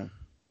 Yeah.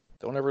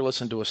 Don't ever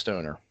listen to a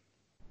stoner.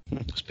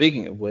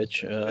 Speaking of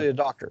which, Really a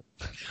doctor.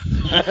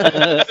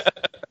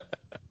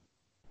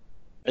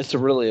 it's a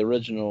really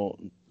original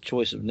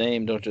choice of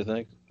name, don't you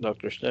think,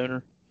 Dr.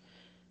 Stoner?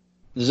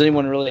 Does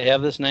anyone really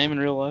have this name in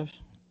real life?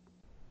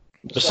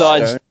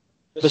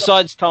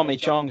 Besides Tommy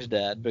Chong's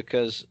dad,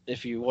 because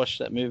if you watch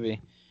that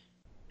movie,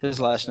 his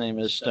last name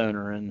is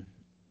Stoner in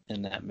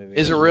that movie.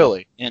 Is it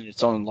really? And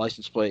it's on the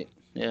license plate.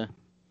 Yeah.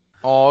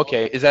 Oh,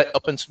 okay. Is that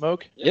Up in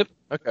Smoke? Yep.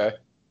 Okay.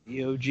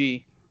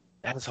 EOG.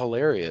 That is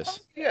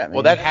hilarious. Yeah.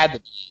 Well, that had to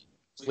be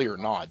a clear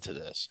nod to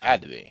this.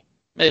 Had to be.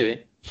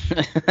 Maybe.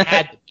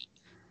 Had to be.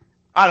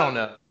 I don't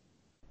know.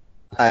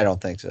 I don't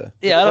think so.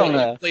 Yeah, I don't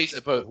know. It plays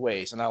it both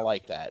ways, and I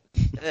like that.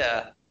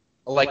 Yeah.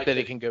 I like that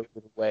it can go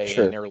either way,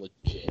 Sure. and they're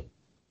legit.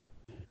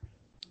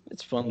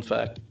 It's a fun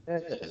fact.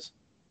 It is.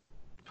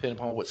 Depending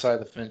upon what side of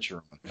the fence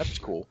you're on. That's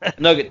cool.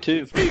 Nugget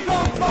 2.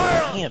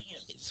 Damn,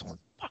 it's on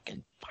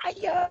fucking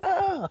fire.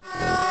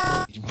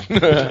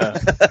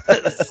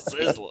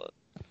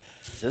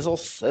 Sizzle,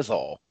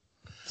 sizzle.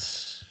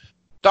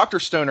 Dr.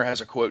 Stoner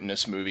has a quote in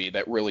this movie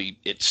that really,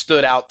 it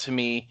stood out to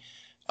me.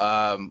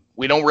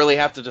 We don't really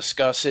have to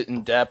discuss it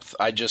in depth.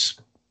 I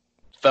just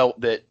felt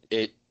that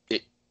it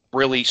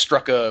really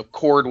struck a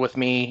chord with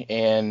me,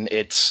 and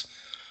it's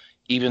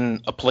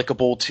even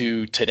applicable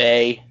to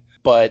today.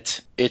 But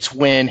it's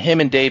when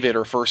him and David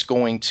are first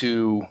going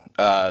to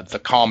the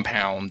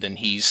compound, and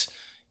he's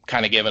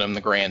kind of giving them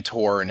the grand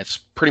tour, and it's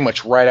pretty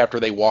much right after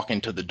they walk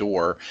into the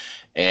door,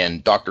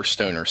 and Dr.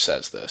 Stoner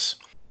says this.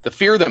 The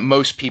fear that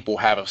most people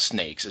have of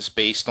snakes is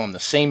based on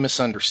the same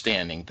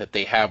misunderstanding that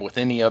they have with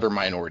any other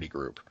minority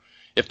group.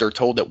 If they're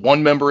told that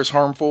one member is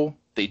harmful,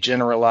 they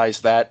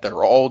generalize that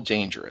they're all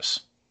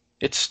dangerous.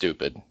 It's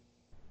stupid.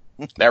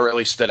 That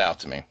really stood out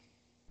to me.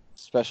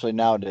 Especially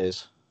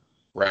nowadays.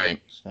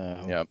 Right.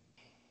 So Yep.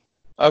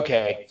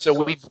 Okay, so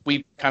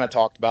we've kind of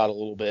talked about it a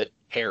little bit.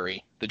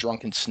 Harry, the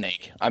drunken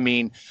snake. I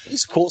mean,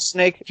 he's a cool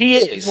snake. he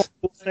He's is. one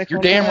cool snake You're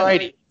on the damn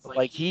planet. right.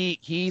 Like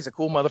he's a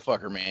cool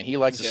motherfucker, man. He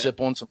likes to Okay.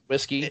 sip on some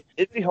whiskey.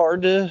 It'd be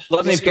hard to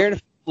Let me be scared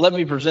of. Let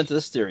me present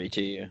this theory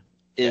to you.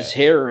 Is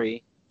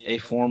Harry a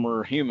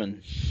former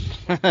human?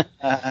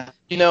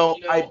 You know,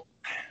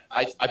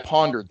 I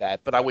pondered that,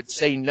 but I would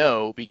say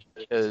no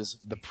because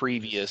the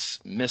previous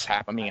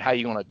mishap. I mean, how are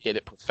you going to get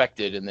it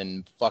perfected and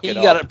then fuck He it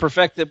got up? it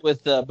perfected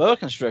with boa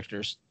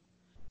constrictors.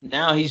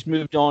 Now he's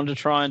moved on to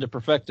trying to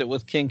perfect it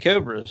with king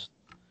cobras.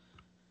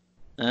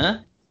 Huh?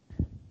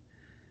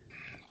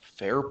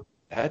 Fair.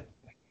 That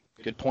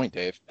good point,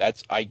 Dave.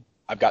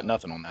 I've got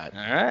nothing on that.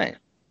 All right.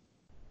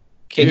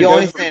 The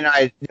only thing are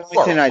I'd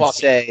fucking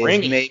say is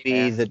bringing it, maybe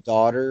man. the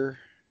daughter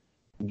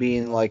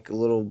being like a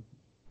little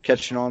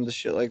catching on to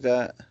shit like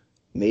that.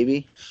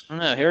 Maybe. I don't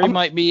know. Harry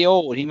might be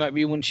old. He might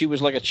be when she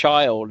was like a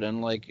child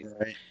and like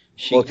Right.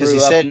 she Well, 'cause grew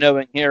he up said-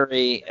 knowing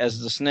Harry as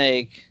the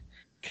snake.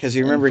 Because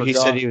you remember he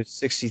forgot. said he was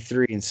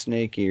 63 in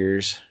snake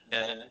years.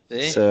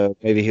 See? So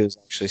maybe he was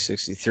actually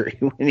 63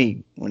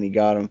 when he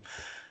got him.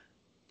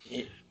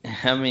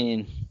 I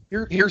mean,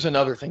 Here's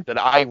another thing that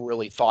I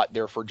really thought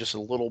there for just a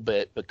little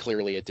bit, but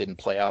clearly it didn't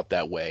play out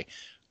that way.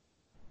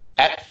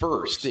 At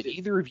first, did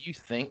either of you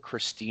think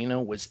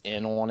Christina was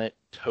in on it,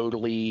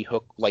 totally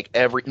hooked, like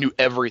knew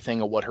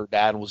everything of what her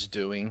dad was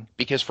doing?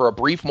 Because for a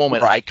brief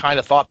moment, I kind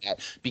of thought that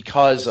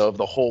because of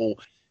the whole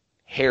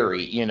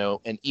Harry,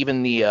 and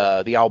even the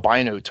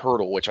albino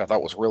turtle, which I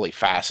thought was really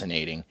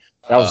fascinating.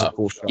 That was a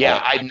cool shot.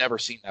 Yeah, I'd never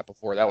seen that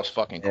before. That was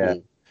fucking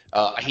cool.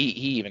 Yeah. He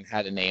even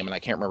had a name, and I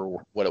can't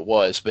remember what it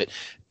was, but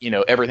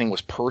everything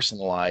was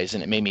personalized,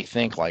 and it made me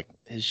think, like,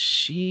 is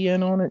she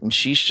in on it? And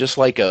she's just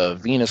like a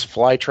Venus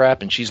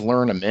flytrap, and she's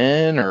luring him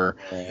in, or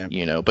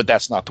but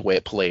that's not the way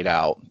it played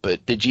out.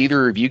 But did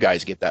either of you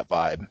guys get that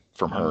vibe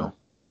from her?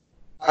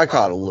 I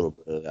caught a little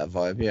bit of that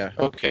vibe. Yeah.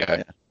 Okay.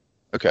 Yeah.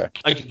 Okay.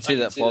 I can see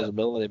that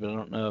plausibility, but I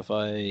don't know if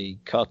I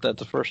caught that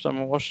the first time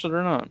I watched it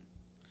or not.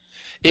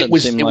 It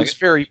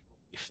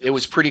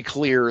was pretty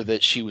clear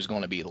that she was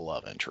going to be the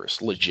love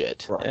interest,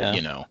 legit. Right.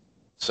 Yeah.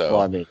 So.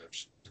 Well, I mean,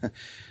 there's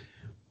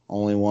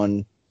only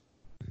one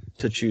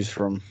to choose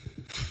from.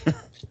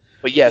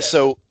 But yeah,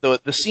 so the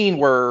scene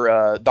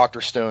where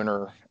Dr.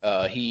 Stoner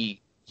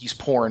he's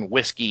pouring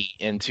whiskey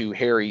into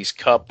Harry's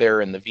cup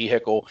there in the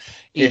vehicle.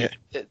 He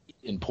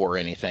didn't pour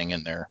anything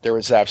in there. There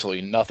was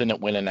absolutely nothing that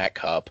went in that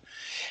cup.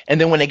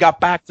 And then when they got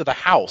back to the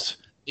house,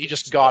 they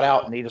just got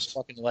out and they just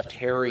fucking left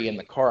Harry in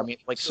the car. I mean,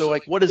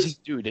 what does he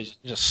do? Does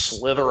he just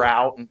slither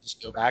out and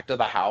just go back to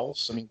the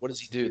house? I mean, what does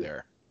he do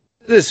there?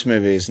 This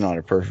movie is not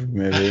a perfect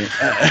movie.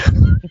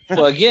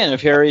 Well, again,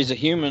 if Harry's a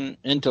human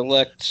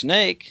intellect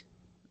snake,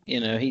 he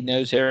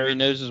knows Harry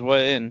knows his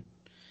way, and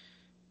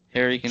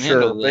Harry can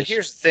handle this. But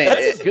here's the thing.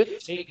 That's a good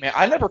take, man.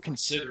 I never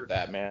considered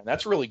that, man.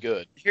 That's really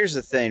good. Here's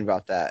the thing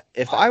about that.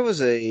 If I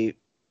was a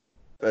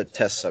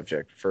test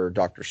subject for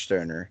Dr.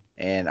 Stoner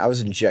and I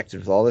was injected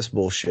with all this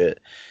bullshit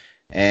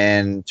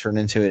and turned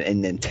into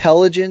an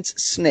intelligent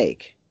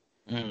snake,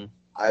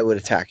 I would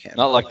attack him.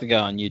 Not like the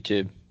guy on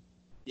YouTube.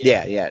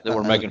 Yeah. That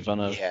we're making fun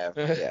of.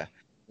 Yeah.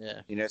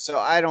 Yeah. So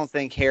I don't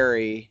think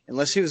Harry,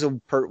 unless he was a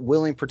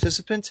willing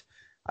participant,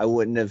 I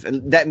wouldn't have.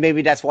 And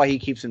maybe that's why he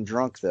keeps him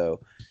drunk, though,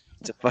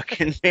 to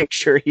fucking make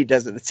sure he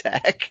doesn't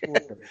attack.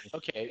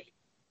 Okay,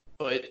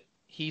 but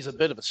he's a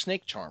bit of a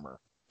snake charmer.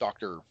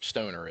 Dr.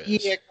 Stoner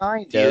is. Yeah,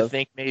 kind of. Do you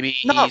think maybe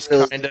he's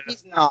kind of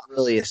He's not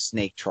really a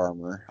snake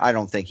charmer. I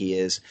don't think he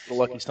is. the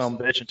lucky son of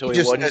a bitch until He he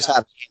just wasn't? knows how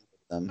to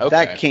handle them.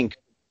 Okay. That king,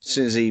 as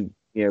soon as he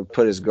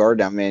put his guard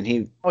down, man,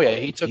 he Took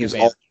was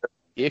advantage. all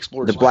He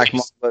explored the his black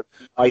ways. mamba.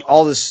 Like,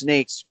 all the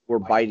snakes were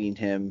biting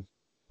him,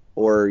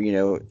 or in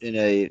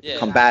a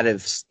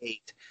combative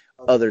state,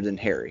 other than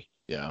Harry.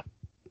 Yeah.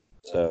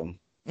 So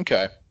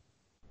Okay.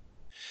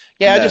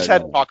 Yeah, I No, just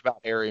had no. to talk about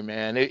Harry,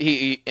 man.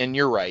 He and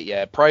you're right.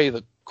 Yeah, probably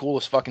the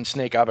coolest fucking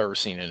snake I've ever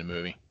seen in a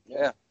movie.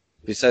 yeah.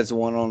 Besides the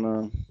one on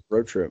a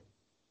road trip,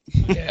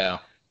 Yeah.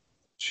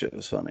 shit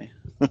was funny.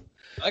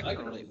 I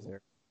can relate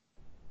there.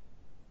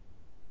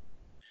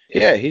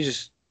 Yeah, he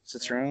just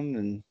sits around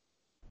and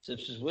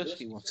Sips his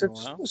whiskey once in a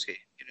sips while. whiskey.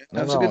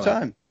 That's a good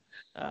time.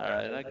 All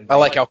right. I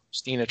like how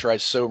Christina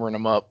tries sobering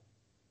him up.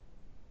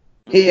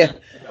 Yeah,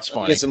 That's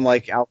funny. get some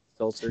like Alka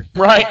Seltzer.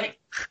 Right.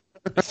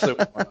 That's so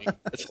funny.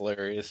 That's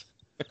hilarious.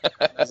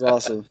 That's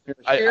awesome.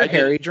 I Here, did-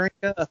 Harry, drink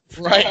up.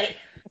 Right.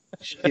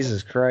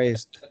 Jesus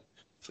Christ.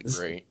 It's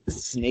great.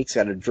 Snake's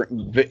got a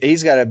drink.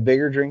 He's got a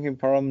bigger drinking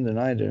problem than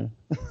I do.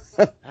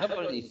 How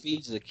about he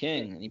feeds the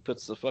king and he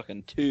puts the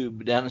fucking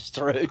tube down his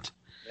throat?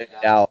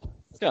 Out.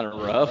 It's kind of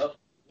rough.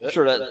 I'm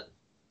sure that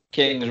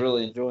king is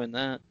really enjoying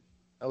that.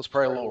 That was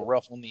probably a little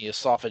rough on the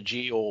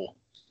esophageal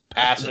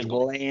passage.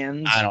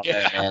 Glands. I don't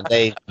know, man.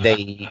 They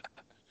eat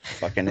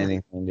fucking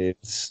anything, dude.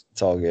 It's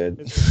all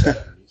good.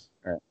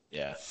 Right.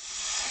 Yeah.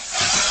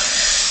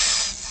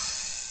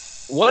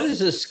 What does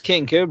this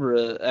King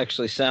Cobra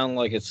actually sound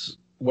like? It's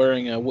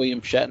wearing a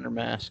William Shatner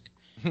mask.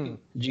 Did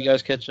you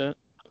guys catch that?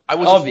 I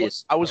was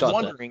Obvious. I was Got that.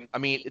 wondering. I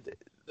mean,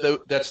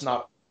 that's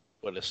not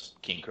what a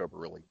king cobra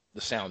really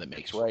the sound it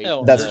makes, right?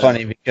 Hell That's no.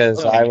 funny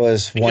because I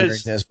was wondering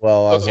as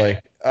well. I was Okay.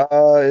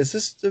 like, is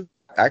this the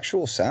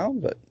actual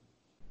sound? But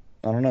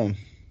I don't know.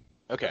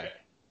 Okay.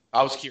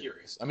 I was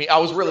curious. I mean, I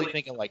was really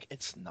thinking like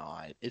it's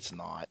not. But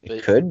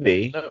It could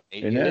be. No,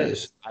 maybe Who it knows?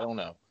 is. I don't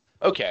know.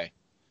 Okay.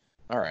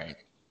 All right.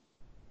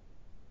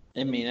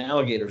 I mean,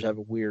 alligators have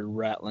a weird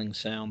rattling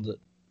sound that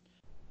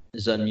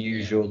is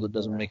unusual, that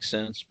doesn't make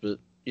sense, but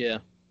yeah.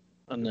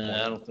 No,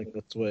 I don't think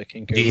that's the way a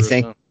King Cobra Do you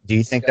think? sounds. Do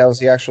you think that was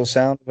the actual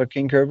sound of a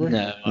king cobra?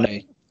 No,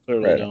 I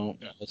clearly Right. don't.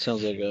 It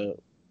sounds like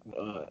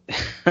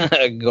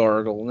a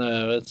gargle.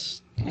 No,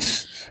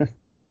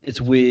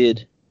 it's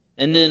weird.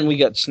 And then we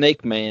got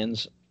snake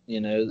mans,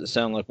 that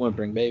sound like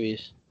whimpering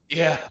babies.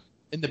 Yeah.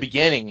 In the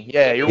beginning,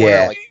 yeah, you're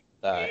Yeah. wondering like,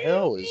 what the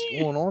hell is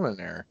going on in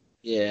there?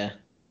 Yeah,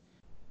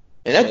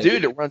 And that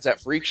dude that runs that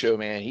freak show,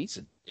 man, he's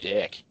a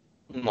dick.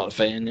 I'm not a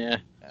fan. Yeah,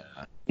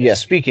 Yeah.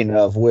 Speaking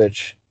of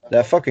which,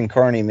 that fucking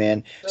Carney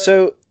man.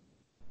 So,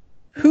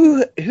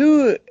 who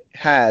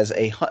has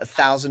a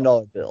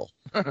 $1,000 bill?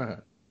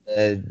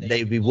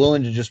 They'd be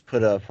willing to just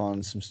put up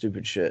on some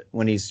stupid shit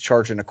when he's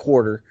charging a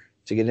quarter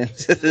to get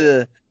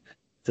into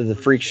the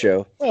freak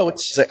show. Well,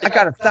 It's like, I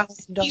got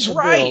 $1,000. He's bill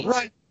right.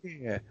 right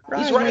here.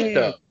 He's right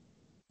though.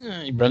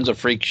 He runs a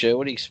freak show.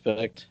 What do you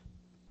expect?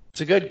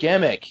 It's a good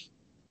gimmick.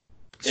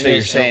 So It you're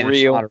is saying it's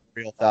real. not a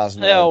real $1,000?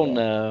 Hell bill.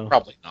 no.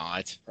 Probably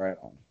not. Right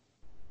on.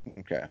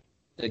 Okay.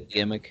 The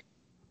gimmick.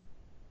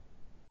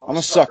 I'm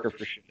a sucker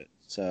for shit.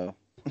 So,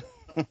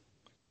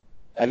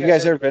 have you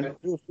guys ever been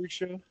to a freak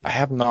show? I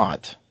have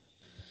not.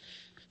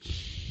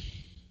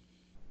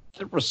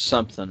 There was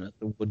something at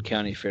the Wood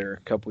County Fair a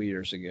couple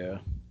years ago,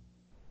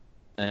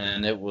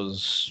 and it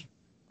was,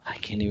 I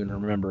can't even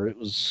remember. It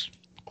was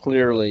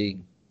clearly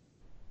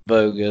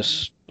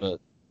bogus, but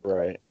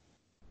Right.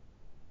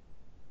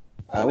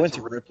 I went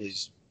to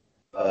Ripley's,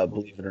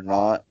 believe it or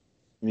not,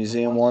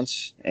 museum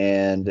once,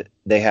 and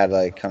they had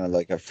like kind of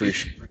like a freak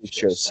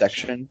show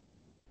section.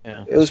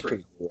 Yeah. It was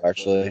pretty cool,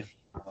 actually.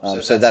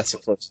 So that's the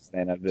closest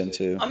thing I've been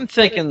to. I'm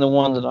thinking the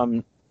one that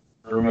I'm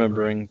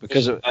remembering,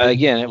 because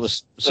again, it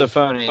was so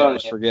funny and it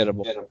was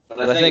forgettable.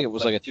 But I think it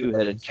was like a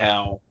two-headed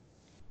cow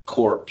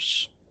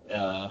corpse.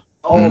 Oh,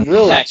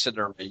 really?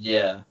 Taxidermy,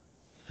 yeah.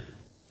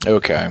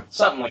 Okay.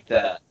 Something like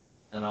that.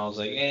 And I was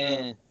like,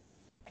 yeah,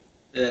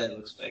 it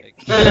looks fake.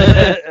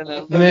 And I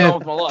moved on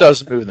with my life.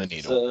 Doesn't move the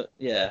needle. So,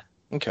 yeah,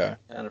 Okay.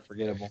 kind of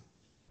forgettable.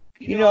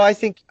 You know, I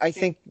think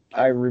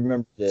I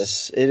remember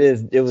this.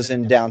 It was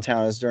in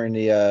downtown. It was during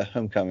the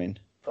homecoming.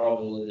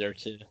 Probably there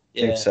too. I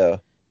Yeah, think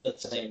so.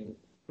 that same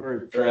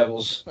group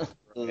travels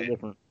to the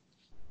different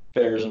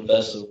fairs and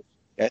festivals.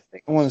 I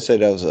want to say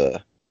that was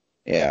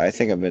I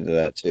think I've been to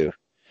that too.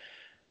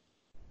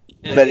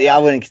 But yeah, I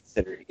wouldn't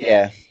consider it.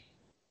 Yeah.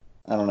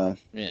 I don't know.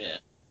 Yeah,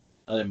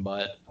 I didn't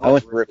buy it. I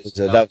went to Ripley's,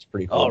 though. That was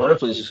pretty cool. Oh,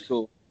 Ripley's is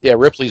cool. Yeah,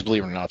 Ripley's,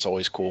 believe it or not, it's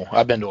always cool.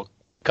 I've been to a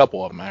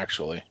couple of them,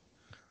 actually.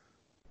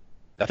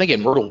 I think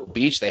in Myrtle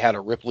Beach, they had a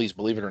Ripley's,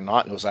 believe it or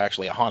not, and it was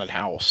actually a haunted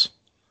house.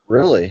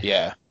 Really?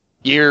 Yeah.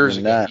 Years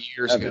And ago. that-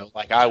 Years that'd ago.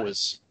 Like, I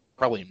was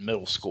probably in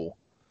middle school.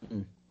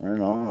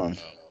 Right on.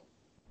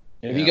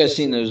 Have you guys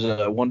seen those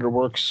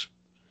WonderWorks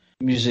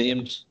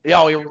museums?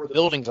 Yeah, we were the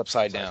buildings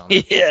upside down.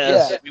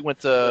 Yes. We went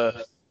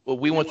to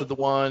the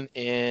one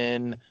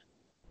in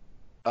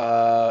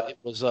it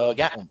was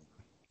Gatlinburg,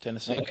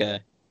 Tennessee. Okay.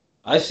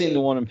 I seen the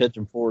one in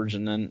Pigeon Forge,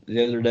 and then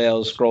the other day I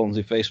was scrolling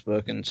through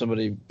Facebook, and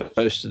somebody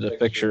posted a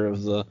picture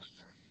of the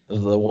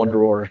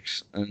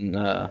WonderWorks, and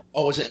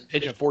Oh, was it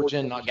Pigeon Forge,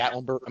 not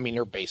Gatlinburg? I mean,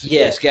 they're basically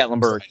yes,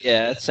 Gatlinburg.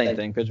 Yeah, it's the same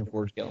thing. Pigeon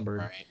Forge, Gatlinburg.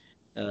 Right.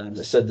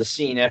 It said the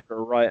scene after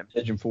a riot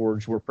in Pigeon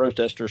Forge where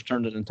protesters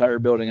turned an entire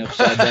building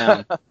upside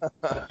down.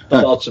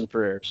 Thoughts and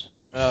prayers.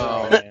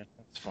 Oh man,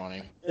 that's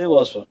funny. It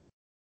was fun.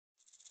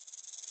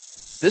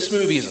 This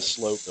movie is a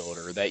slow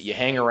builder that you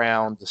hang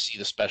around to see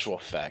the special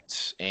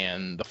effects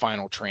and the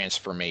final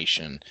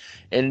transformation,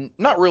 and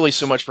not really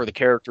so much for the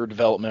character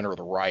development or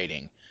the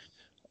writing.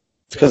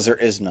 Because there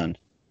is none.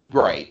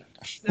 Right.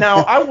 Now,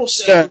 I will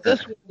say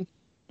this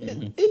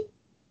one,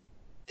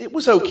 it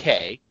was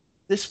okay.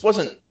 This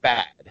wasn't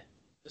bad.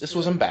 This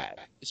wasn't bad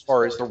as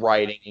far as the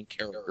writing and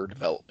character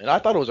development. I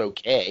thought it was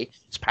okay.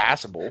 It's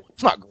passable.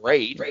 It's not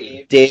great.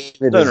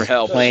 David Better is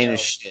help. plain as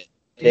shit.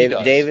 He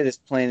does. David is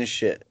plain as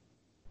shit.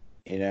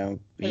 You know,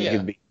 he Yeah.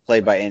 could be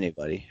played by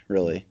anybody,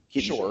 really.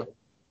 Sure.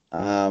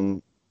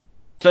 Tone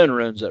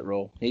runs that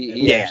role.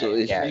 He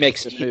absolutely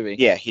makes this movie.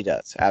 Yeah, he does.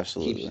 Keeps it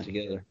Absolutely.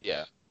 together.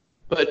 Yeah.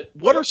 But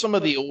what are some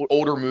of the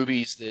older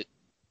movies that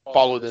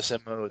follow this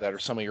MO that are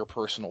some of your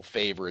personal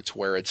favorites,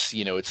 where it's,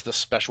 you know, it's the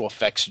special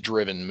effects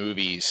driven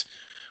movies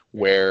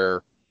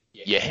where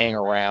you hang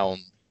around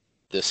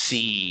to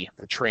see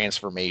the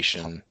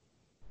transformation?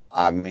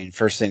 I mean,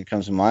 first thing that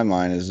comes to my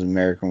mind is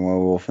American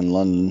Werewolf in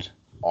London.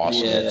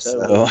 Awesome. Yeah,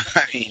 So,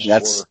 I mean,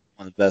 that's Sure.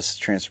 one of the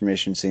best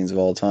transformation scenes of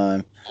all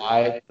time.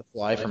 The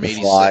Fly from The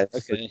 86. Fly.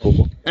 Okay.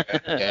 Cool.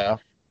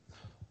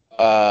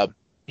 Yeah.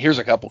 Here's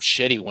a couple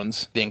shitty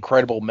ones. The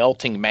Incredible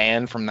Melting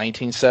Man from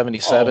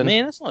 1977. Oh,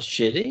 man, that's not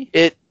shitty.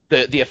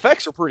 The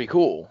effects are pretty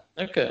cool.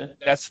 Okay.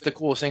 That's the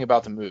coolest thing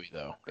about the movie,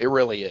 though. It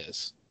really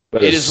is.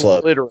 But It it's is slow,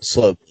 literally.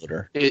 slow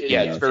builder.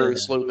 It's very Yeah.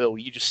 slow build.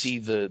 You just see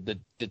the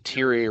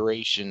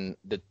deterioration,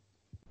 the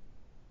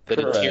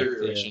Correct,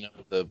 deterioration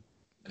of the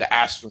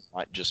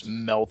astronaut just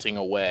melting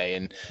away.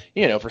 And,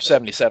 you know, for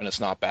 77, it's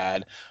not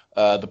bad.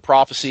 The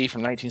Prophecy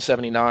from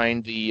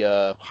 1979,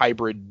 the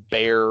hybrid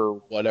bear,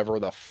 whatever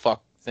the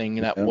fuck thing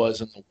that Yeah.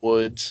 was in the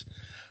woods.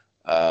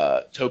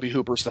 Toby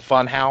Hooper's The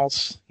Fun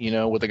House, you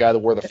know, with the guy that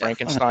wore the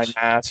Frankenstein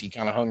mask. You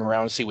kind of hung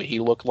around to see what he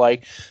looked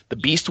like. The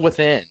Beast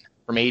Within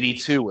from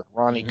 82 with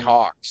Ronnie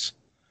Cox.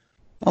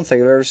 I don't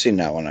think I've ever seen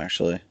that one,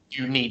 actually.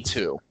 You need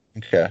to.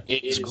 Okay.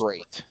 It is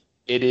great.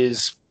 It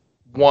is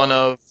one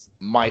of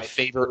my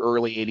favorite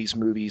early 80s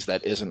movies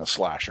that isn't a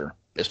slasher,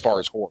 as far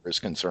as horror is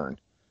concerned.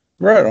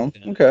 Right on.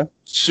 Okay. I need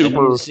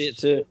Super, to see it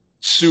too.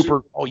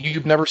 super. Oh,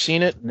 you've never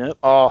seen it? Nope.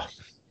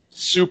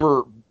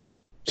 Super,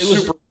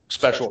 super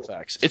special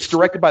effects. It's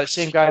directed by the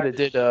same guy that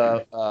did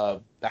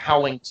The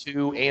Howling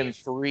 2 and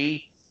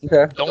 3.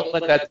 Okay. Don't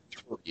let that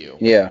deter you,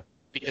 Yeah.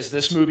 because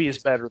this movie is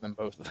better than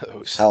both of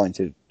those. Howling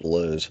 2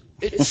 blows.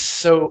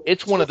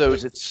 It's one of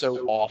those, it's so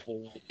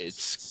awful,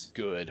 it's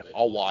good.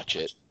 I'll watch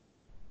it.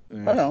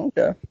 Right on.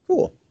 Okay.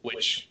 Cool.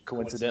 Which,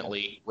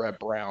 coincidentally, Reb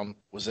Brown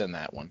was in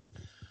that one.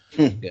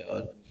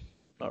 God.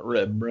 Not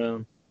Red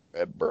Brown.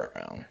 Red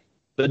Brown.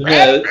 But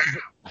no.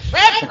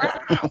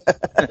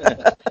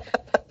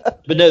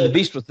 But no, The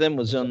Beast Within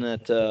was on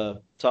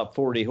that top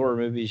 40 horror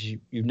movies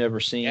you've never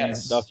seen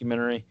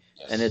documentary,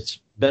 and it's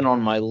been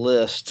on my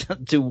list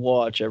to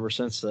watch ever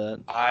since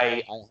that.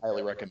 I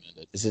highly recommend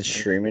it. Is it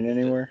streaming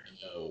anywhere?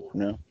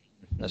 No.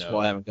 That's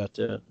why I haven't got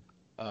to it.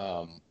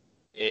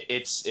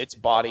 It's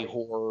body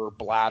horror,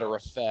 bladder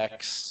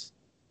effects,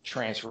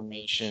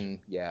 transformation.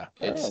 Yeah,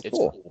 it's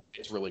cool.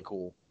 It's really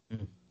cool.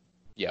 Mm.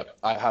 Yep,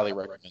 I highly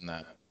recommend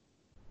that.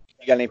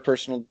 You got any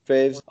personal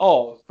faves?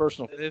 Oh,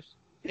 personal faves.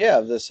 Yeah,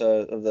 of this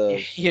of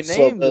the You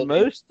named the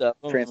most of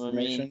them.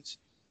 transformations.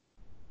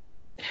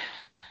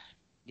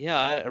 Yeah,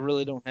 I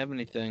really don't have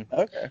anything.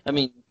 Okay. I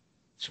mean,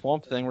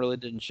 Swamp Thing really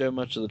didn't show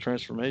much of the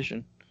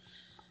transformation.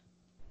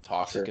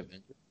 Toxic Sure.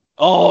 Avenger.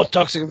 Oh,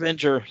 Toxic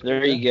Avenger.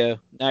 There you go.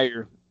 Now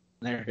you're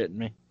hitting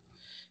me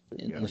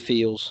in the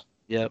feels.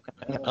 Yep.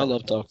 I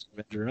love Toxic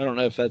Avenger. I don't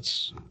know if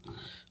that's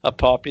a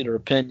popular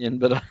opinion,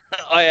 but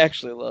I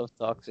actually love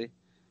Toxic.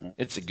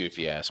 It's a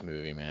goofy ass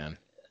movie, man.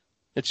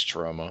 It's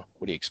trauma.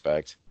 What do you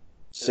expect?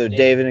 So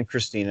David and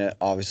Christina,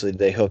 obviously,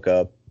 they hook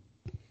up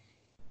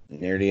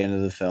near the end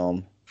of the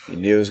film. You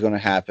knew it was going to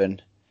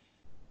happen.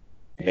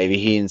 Maybe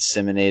he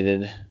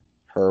inseminated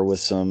her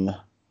with some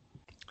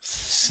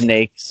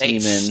snake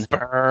semen.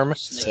 Sperm.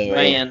 So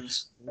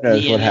Man's who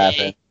knows what DNA.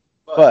 happened.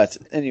 But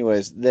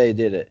anyways, they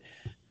did it.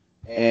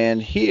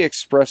 And he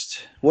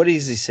expressed, what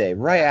does he say?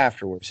 Right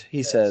afterwards,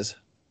 he says,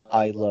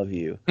 "I love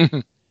you."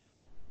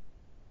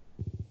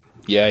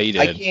 Yeah, he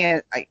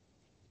did.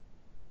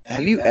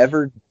 Have you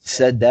ever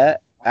said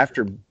that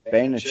after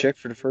banging a chick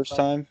for the first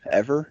time?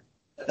 Ever?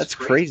 That's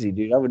crazy,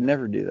 dude. I would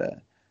never do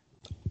that.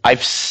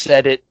 I've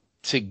said it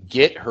to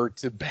get her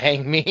to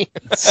bang me.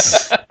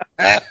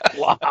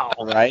 Wow.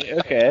 Right?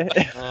 Okay.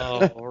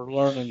 Oh, we're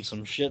learning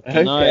some shit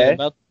tonight Okay.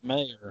 about the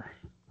mayor.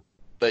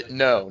 But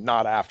no,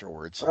 not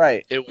afterwards.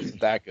 Right. It wasn't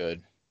that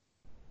good.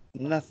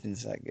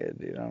 Nothing's that good,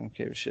 dude. I don't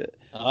give a shit.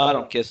 I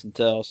don't kiss and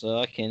tell, so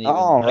I can't even.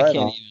 Oh, I right can't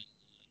on. even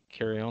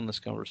carry on this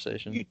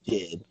conversation. You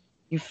did.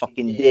 You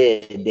fucking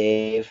did,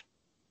 Dave.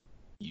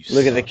 You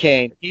Look at the suck.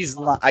 cane. He's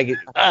I get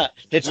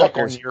It's look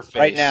on Hitchhikers your face.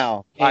 right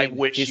now. I Kane,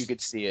 wish he's- you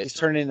could see He's it.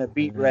 turning a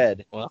beet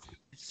red. Well,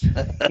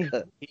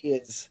 He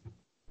is.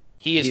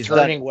 He is he's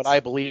turning done- what I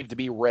believe to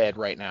be red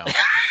right now.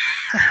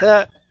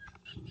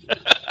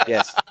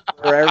 Yes.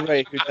 For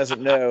everybody who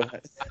doesn't know,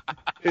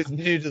 who's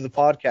new to the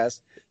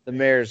podcast, the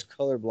mayor's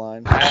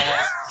colorblind.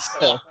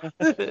 So,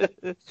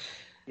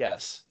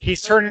 Yes.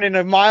 he's turning in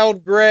a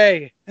mild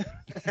gray.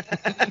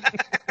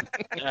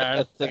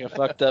 I think I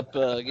fucked up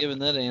giving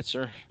that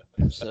answer.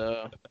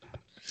 So,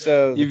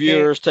 So you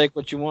viewers take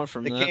what you want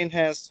from the that. king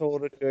has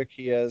told a chick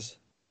he has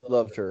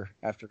loved her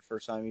after the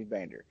first time he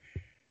banged her.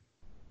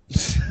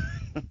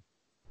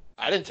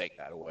 I didn't take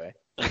that away.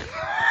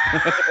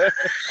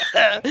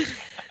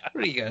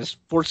 What are you guys,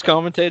 sports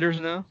commentators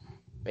now?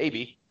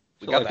 Maybe.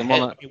 We Feel got, like the I'm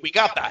head, on we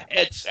got the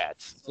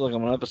headsets. I feel like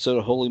I'm on an episode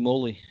of Holy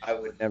Moly. I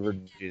would never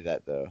do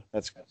that though.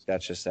 That's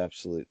just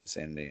absolute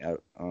insanity. I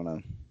don't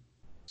know.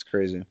 It's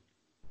crazy.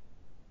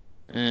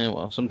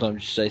 Well,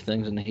 sometimes you say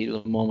things in the heat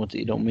of the moment that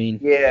you don't mean.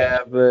 Yeah,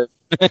 but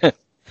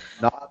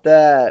not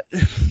that.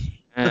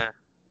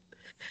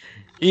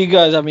 You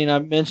guys, I mean, I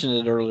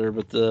mentioned it earlier,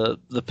 but the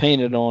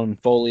painted on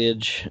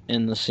foliage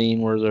in the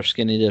scene where they're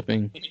skinny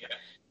dipping.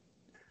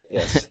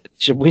 Yes.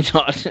 Should we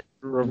not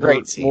revert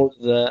Great scene. more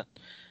to that?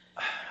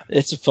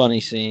 It's a funny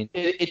scene.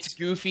 It's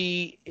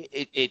goofy.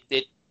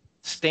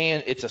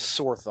 It's a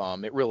sore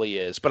thumb. It really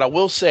is. But I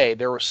will say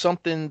there was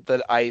something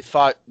that I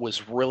thought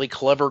was really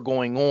clever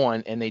going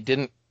on, and they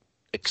didn't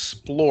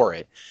explore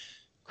it.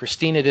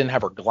 Christina didn't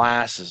have her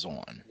glasses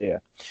on. Yeah.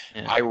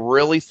 I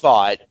really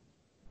thought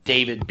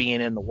David being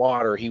in the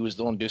water, he was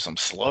going to do some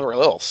slower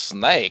little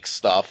snake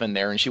stuff in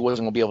there, and she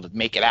wasn't going to be able to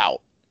make it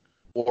out,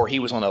 or he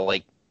was going to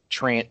like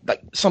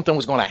something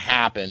was going to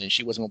happen, and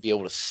she wasn't going to be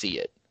able to see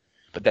it.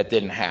 But that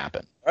didn't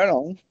happen. Right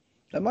on.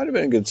 That might have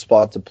been a good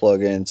spot to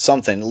plug in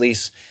something. At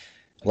least,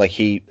 like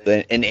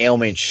an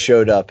ailment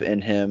showed up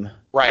in him.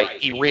 Right,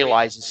 he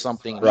realizes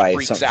something. And Right, he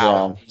freaks something's out.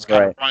 wrong. He's got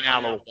to Right. run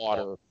out of the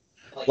water.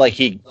 Like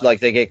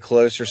they get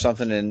close or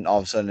something, and all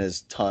of a sudden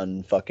his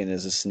tongue fucking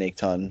is a snake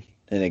tongue,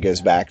 and it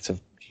goes back to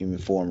human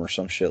form or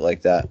some shit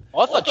like that.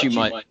 I thought you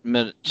might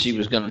admit she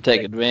was going to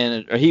take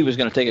advantage, or he was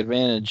going to take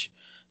advantage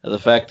of the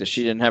fact that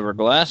she didn't have her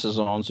glasses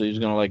on, so he was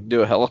going to like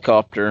do a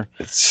helicopter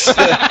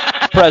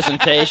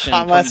presentation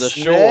I'm from a the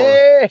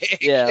shore. snake!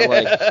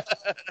 Yeah,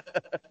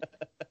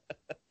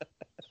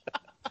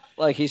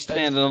 like he's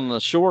standing on the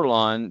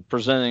shoreline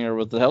presenting her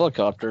with the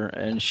helicopter,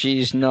 and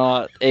she's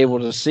not able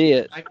to see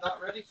it. I'm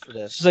not ready for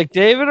this. She's like,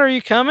 "David, are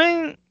you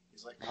coming?"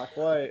 He's like, not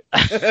quite.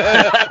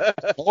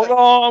 Hold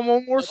on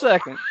one more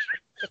second.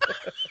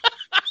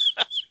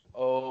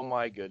 Oh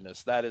my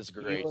goodness, that is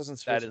great. wasn't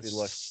That supposed to is be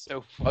lucky.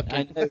 so I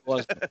fucking. know it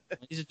wasn't.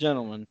 He's a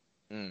gentleman.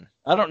 Mm.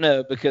 I don't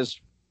know, because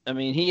I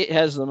mean he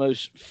has the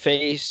most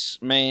face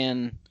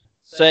man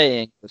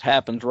saying that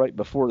happens right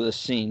before this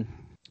scene.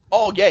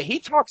 Oh yeah, he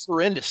talks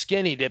her into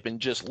skinny dip and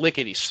just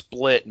lickety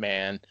split,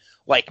 man.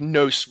 Like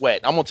no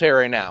sweat. I'm gonna tell you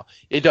right now,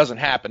 it doesn't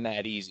happen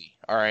that easy.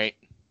 All right.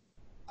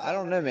 I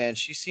don't know, man.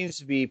 She seems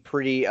to be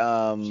pretty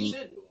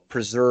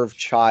preserved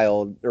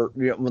child, or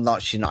well,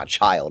 not she's not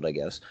child, I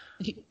guess.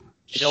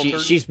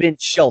 She's been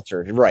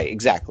sheltered, right?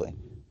 Exactly.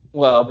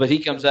 Well, but he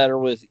comes at her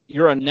with,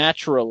 "You're a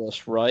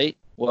naturalist, right?"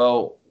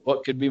 Well,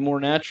 what could be more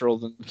natural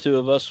than the two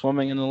of us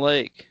swimming in the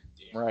lake?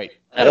 Right.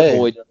 That a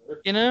boy,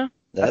 you know?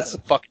 That's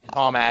some fucking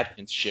Tom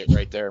Atkins shit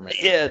right there, man.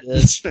 Yeah, it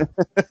is.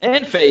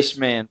 And Face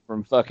Man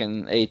from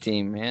fucking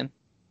A-Team, man.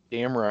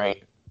 Damn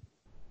right.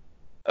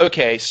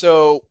 Okay,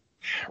 so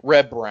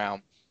Red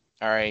Brown.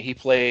 All right, he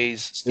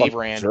plays Steve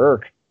Rand.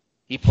 Jerk.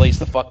 He plays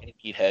the fucking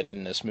meathead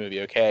in this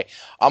movie, okay?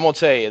 I'm going to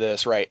tell you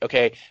this, right?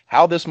 Okay,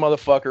 how this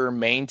motherfucker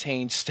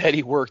maintained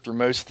steady work through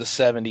most of the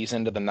 70s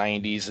into the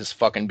 90s is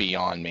fucking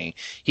beyond me.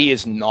 He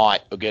is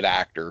not a good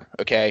actor,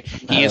 okay?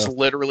 He is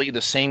literally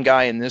the same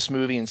guy in this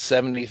movie in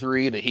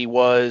 73 that he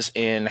was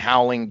in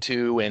Howling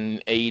 2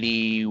 in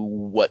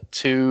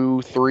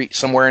 2, 3,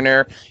 somewhere in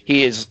there.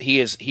 He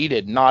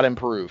did not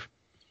improve.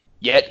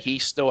 Yet he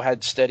still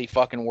had steady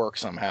fucking work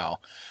somehow.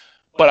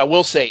 But I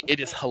will say, it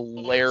is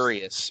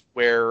hilarious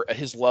where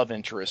his love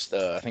interest,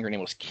 I think her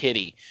name was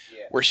Kitty,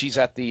 where she's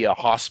at the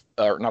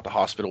not the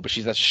hospital, but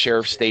she's at the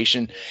sheriff's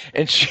station,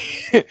 and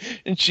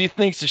she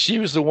thinks that she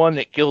was the one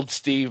that killed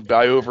Steve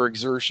by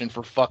overexertion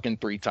for fucking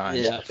 3 times.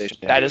 Yeah.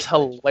 That is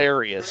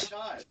hilarious.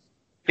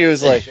 He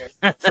was like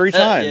 3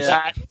 times.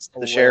 Yeah. That's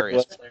The sheriff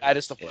hilarious. was- That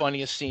is the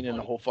funniest scene in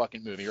the whole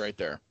fucking movie right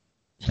there.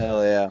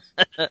 Hell yeah.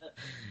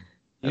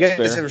 You That's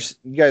guys, fair.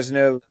 you guys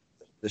know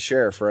the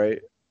sheriff,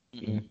 right?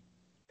 Mhm.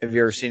 Have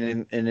you ever seen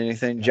him in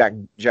anything? Jack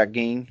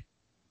Ging?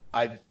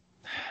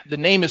 The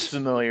name is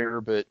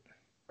familiar, but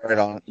Right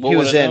on. What He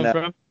would was I in. know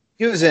from?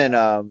 He was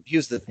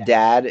the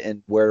dad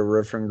in Where the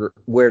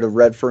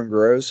Red Fern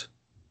Grows,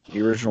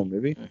 the original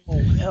movie. oh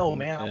hell,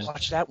 man, I Okay.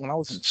 watched that when I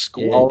was in Yeah,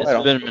 school. it's right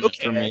on. been a minute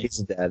for Okay. me. He's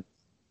the dad.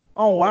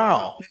 Oh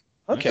wow.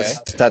 Okay.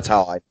 That's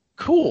how I.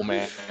 Cool,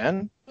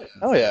 man.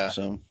 Oh yeah.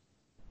 So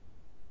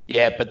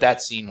Yeah, but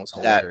that scene was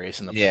hilarious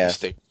in the yeah. police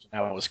station.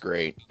 That was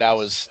great. That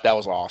was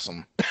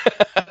awesome.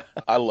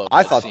 I love.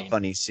 I that thought scene. the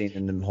funniest scene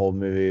in the whole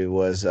movie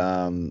was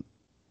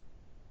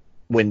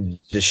when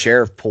the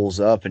sheriff pulls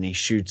up and he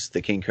shoots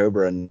the King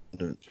Cobra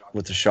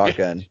with the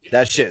shotgun.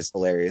 That shit is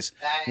hilarious.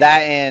 That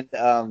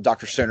and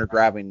Dr. Stoner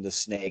grabbing the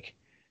snake,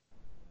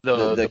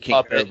 the King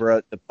puppet.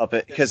 Cobra, the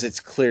puppet, because it's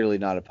clearly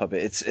not a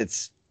puppet.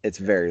 It's a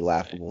very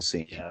laughable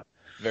scene. Yeah,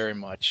 very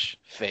much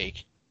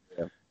fake.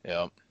 Yep.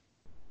 Yep.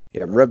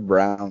 Yeah, Red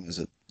Brown is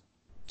a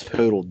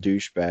total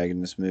douchebag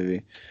in this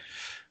movie.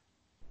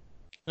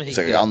 He's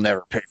like, I'll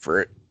never pay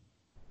for it.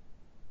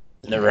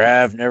 Never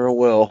have, never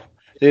will.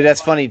 Dude,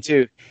 that's funny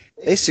too.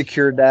 They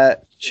secured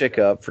that chick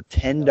up for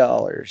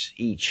 $10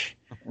 each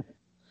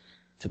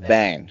to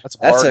bang. That's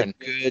a a bargain.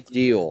 good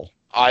deal.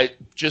 I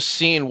just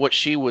seeing what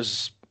she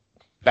was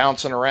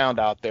bouncing around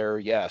out there.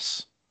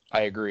 Yes,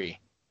 I agree.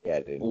 Yeah,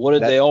 dude. What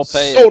did they all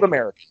pay? So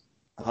American.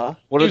 Huh?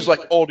 What He is was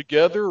like, all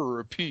together or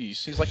a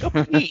piece? He's like, a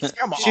piece.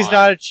 Come on. She's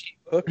not a cheap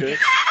hooker.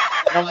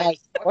 I'm like,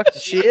 what the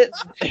shit?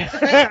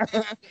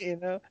 You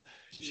know,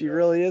 she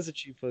really is a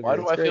cheap hooker. Why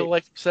do It's I feel great.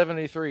 like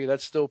 73?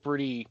 That's still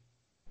pretty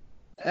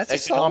That's a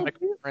solid economic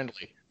deal.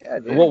 friendly. Yeah,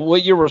 dude.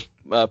 what year was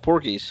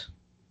Porky's?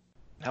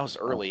 That was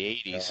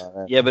early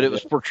 80s. Yeah, but it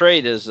was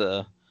portrayed as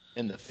a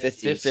In the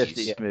 50s.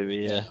 50s movie.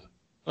 Yeah.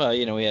 Well,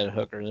 you know, we had a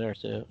hooker there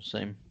too.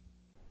 Same.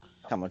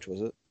 How much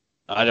was it?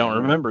 I don't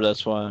remember.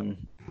 That's why I'm.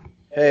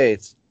 Hey,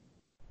 it's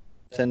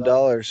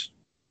 $10.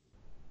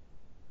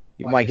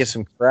 You might get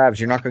some crabs.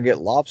 You're not gonna get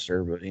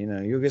lobster, but you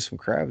know you'll get some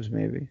crabs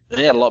maybe.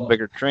 They had a lot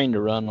bigger train to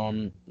run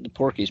on the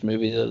Porky's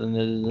movie than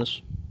they did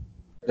this.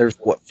 There's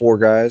what 4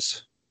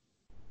 guys?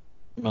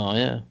 Oh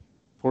yeah,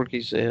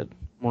 Porky's they had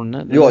more than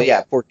that. didn't Well, they?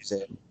 yeah, Porky's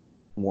had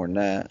more than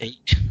that.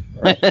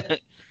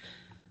 8.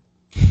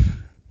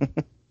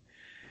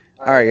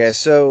 All right, guys.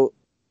 So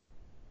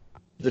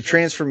the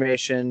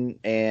transformation,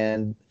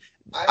 and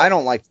I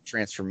don't like the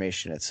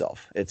transformation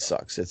itself. It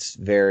sucks. It's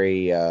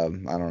very I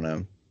don't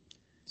know,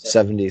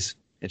 70s.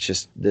 It's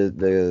just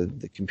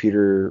the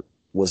computer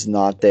was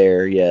not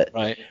there yet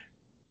Right.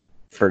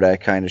 for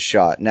that kind of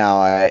shot. Now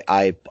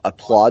I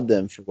applaud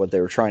them for what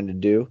they were trying to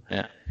do.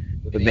 Yeah.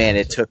 But man,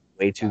 it took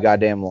way too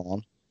goddamn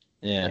long.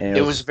 Yeah. And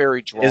It was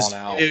very drawn it's-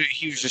 out.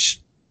 he was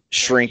just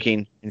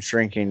shrinking and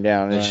shrinking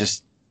down. It's Right.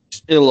 just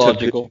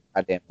Illogical. took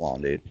goddamn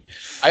long, dude.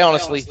 I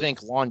honestly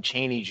think Lon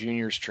Chaney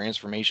Jr.'s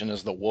transformation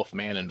as the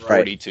Wolfman in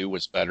 42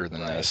 was better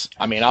than this.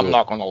 I mean, I'm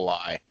not going to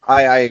lie.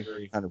 I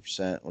agree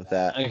 100% with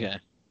that. Okay.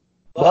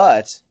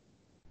 But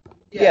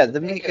yeah,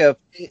 the makeup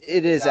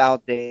it is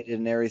outdated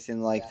and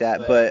everything like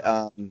that.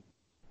 But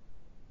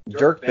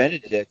Dirk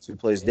Benedict, who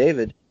plays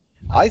David,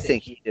 I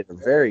think he did a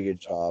very good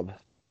job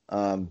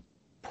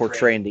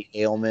portraying the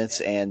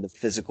ailments and the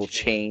physical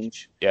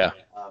change. Yeah.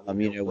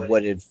 You know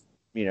what it,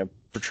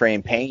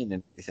 portraying pain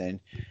and everything.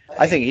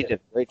 I think he did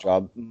a great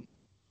job.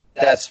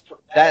 That's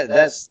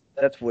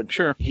what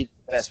Sure. he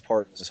the best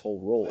part of this whole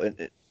role.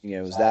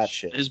 was that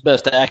shit. His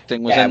best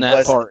acting was Yeah, in it that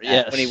wasn't part. that.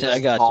 Yes, When he I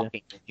was got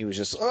talking, he was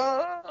just,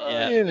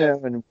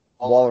 and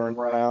wallering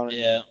around you.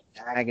 in Yeah.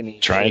 agony.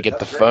 Trying to get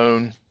the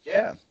phone.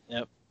 Yeah.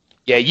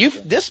 Yeah,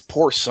 this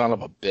poor son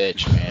of a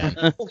bitch,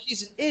 man. Well,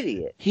 he's an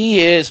idiot. He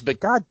is, but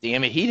god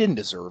damn it, he didn't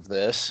deserve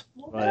this.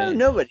 No,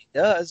 nobody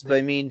does, but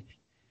I mean,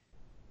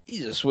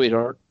 He's a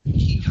sweetheart.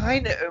 he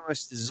kind of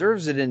almost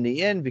deserves it in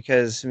the end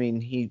because, I mean,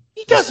 he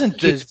doesn't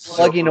keeps deserve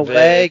plugging it.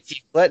 away,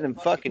 keeps letting him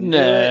fucking do it.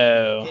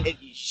 No. And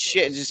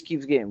shit just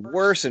keeps getting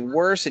worse and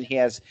worse, and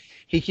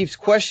he keeps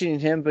questioning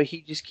him, but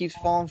he just keeps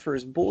falling for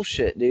his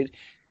bullshit, dude.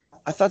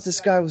 I thought this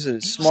guy was a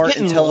smart,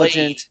 getting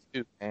intelligent.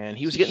 laid, and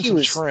he was getting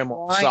some trim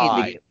on the trying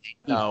to side. get- He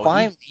No,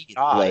 finally he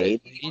gets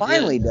laid. He He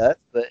finally did. does,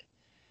 but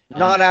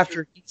not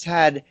after he's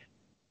had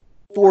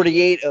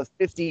 48 of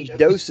 50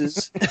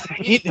 doses,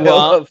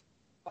 Well- of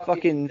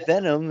fucking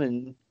venom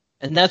and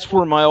And that's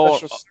where my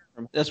special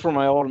serum. that's where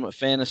my ultimate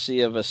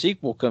fantasy of a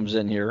sequel comes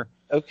in here.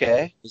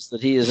 Okay. Is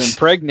that he is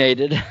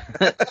impregnated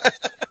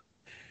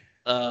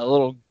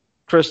little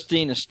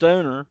Christina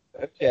Stoner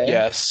Okay.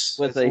 Yes.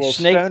 with It's a a little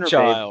snake stoner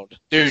child.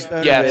 Dude,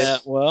 Stoner yes. Yeah,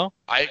 well,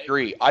 I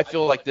agree. I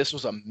feel like this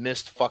was a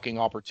missed fucking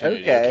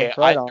opportunity. Okay,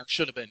 right on. There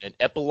should have been an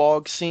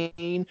epilogue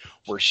scene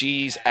where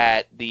she's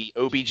at the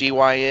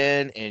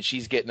OBGYN and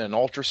she's getting an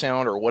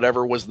ultrasound or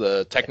whatever was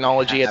the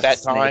technology at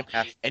that time,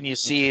 and you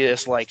see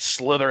this like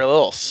slither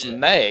little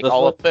snake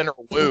all up in her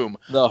womb.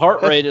 the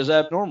heart rate is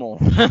abnormal.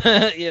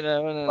 And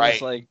then Right.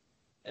 it's like,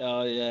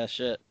 oh yeah,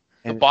 shit.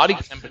 The body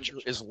temperature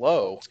is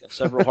low. It's got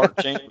several heart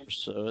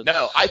chambers. So it's,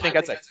 No, I think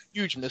that's a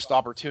huge missed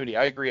opportunity.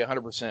 I agree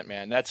 100%,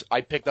 man.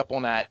 I picked up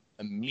on that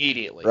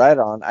immediately. Right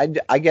on.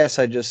 I guess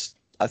I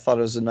thought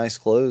it was a nice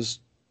close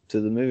to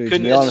the movie.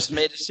 couldn't To be have honest. just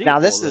made a sequel. Now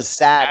this is a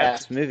sad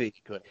That's- ass movie,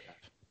 Good.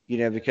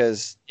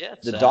 because yeah,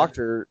 it's the sad.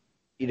 doctor,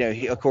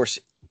 he of course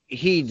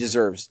he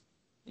deserves to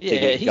Yeah,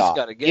 get he's got.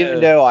 got to go. Even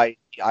though I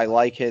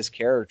like his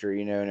character,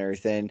 and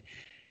everything,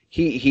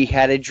 he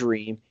had a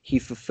dream. He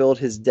fulfilled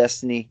his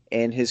destiny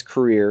and his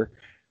career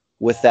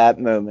with that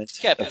moment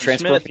Captain of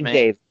transferring Smith, man.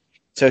 Dave.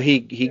 So he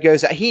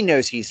goes out. He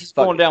knows he's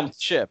going fucking down with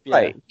the ship. Yeah.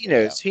 right. He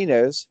knows. He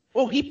knows.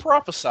 Well, he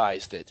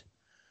prophesized it.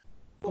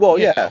 Well,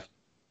 Yeah.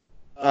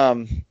 yeah.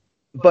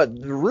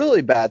 But the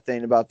really bad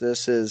thing about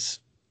this is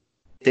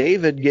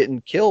David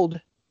getting killed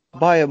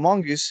by a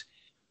mongoose,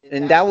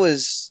 and that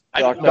was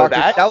I didn't know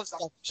that. That was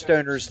Dr.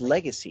 Stoner's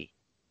legacy.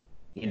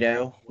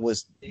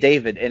 Was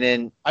David, and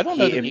then I don't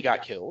know that he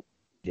got killed.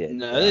 did.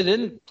 No, they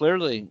didn't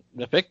clearly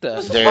depict It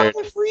was that. a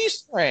fucking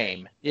freeze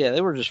frame. Yeah,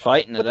 they were just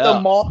fighting With it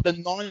out. the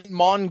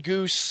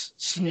non-mongoose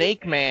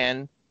snake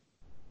man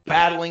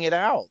battling it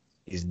out.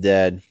 He's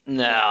dead.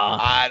 No,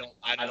 I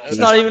don't. it's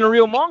not even a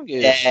real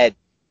mongoose. Dead.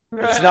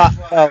 It's not.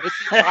 Oh, it's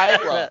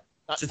Tyra.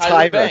 It's a Tyra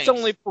tiger. Banks. It's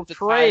only It's a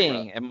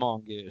portraying Tyra. a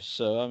mongoose.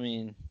 So I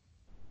mean,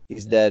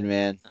 he's dead,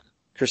 man.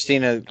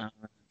 Christina,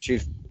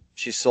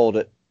 she sold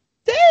it.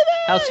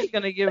 how's he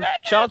going to give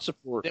child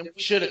support? Then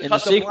we should have In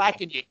cut the the sequel. black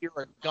and you hear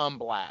a gun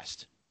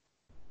blast.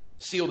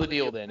 Seal the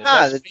deal then. If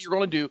Nah, that's what you're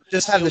going to do.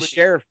 Just have seal the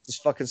sheriff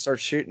just fucking start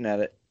shooting at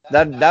it.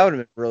 That would have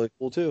been really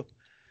cool too.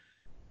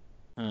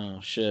 Oh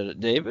shit,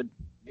 David.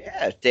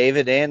 Yeah,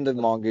 David and the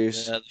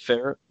mongoose. The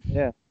ferret.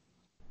 Yeah.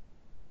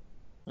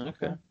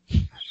 Okay.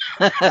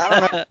 I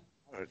don't know.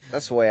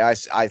 That's the way I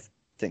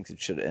think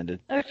it should have ended.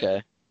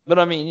 Okay. But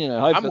I mean,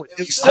 I'm with you.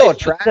 It's still a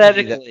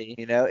tragedy, though,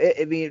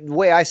 hypothetically. I mean, the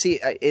way I see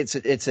it,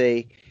 it's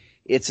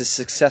a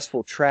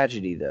successful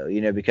tragedy, though.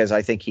 Because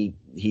I think he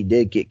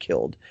did get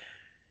killed,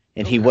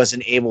 and he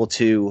wasn't able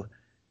to,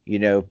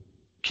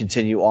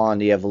 continue on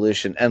the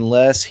evolution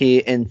unless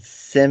he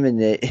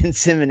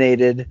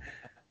inseminated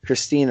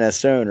Christina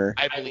Stoner,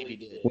 I believe he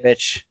did.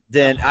 which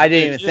then I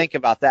didn't even think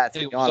about that, to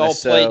It be was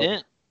honest. all played So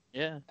in.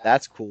 Yeah.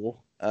 that's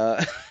cool.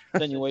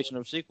 Continuation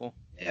of sequel.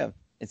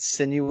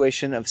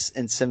 Insinuation of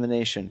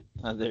insemination.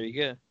 There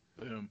you go.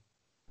 Boom.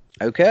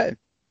 Okay.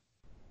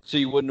 So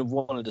you wouldn't have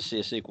wanted to see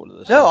a sequel to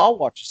this? No, I'll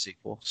watch a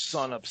sequel.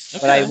 Son of.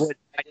 But I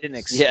didn't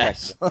expect.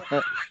 Yes.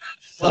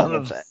 Son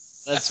of a-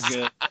 That's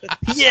good.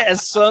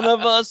 Yes, son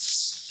of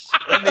us.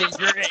 That'd be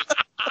great.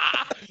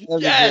 That'd be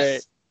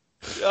Yes.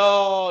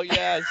 Oh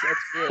yes,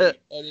 that's good.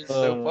 That is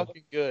so Uh,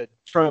 fucking good.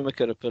 Troma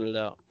could have put it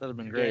out. That'd have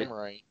been great. Damn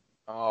right.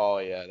 Oh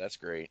yeah, that's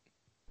great.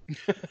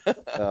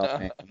 Oh,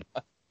 man.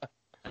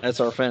 That's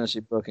our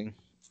fantasy booking.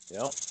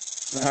 Yep.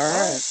 All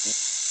right.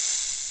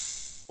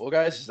 Well,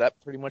 guys, does that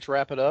pretty much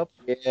wrap it up?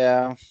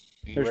 Yeah.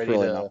 You There's ready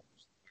really to not much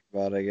to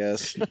talk about, I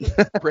guess.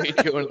 ready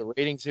to go into the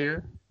ratings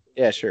here?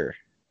 Yeah, sure.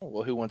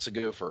 Well, who wants to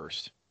go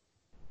first?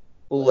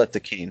 We'll let the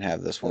King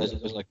have this one.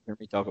 It was like, hear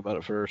me talk about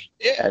it first.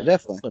 Yeah,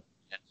 definitely.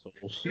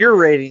 Assholes. Your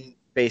rating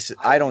base.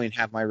 I don't even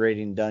have my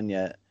rating done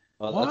yet.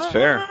 Well, that's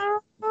fair.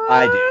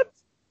 I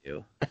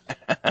do.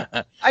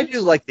 I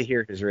do like to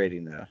hear his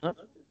rating though.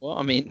 Well,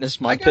 I mean, this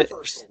I might go fit.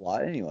 first a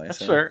lot anyway. That's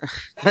so. fair.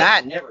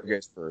 Matt never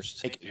goes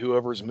first. Like,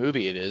 whoever's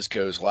movie it is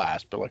goes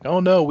last. But like, oh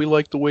no, we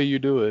like the way you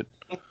do it.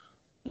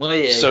 Well,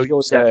 yeah. So you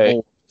always you have say-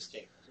 more.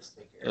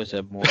 You always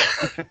have more.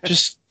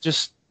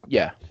 just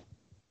yeah.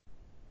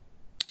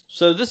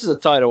 So this is a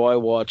title I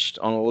watched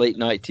on a late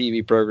night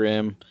TV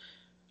program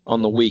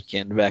on the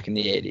weekend back in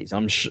the 80s.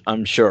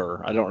 I'm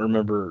sure. I don't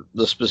remember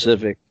the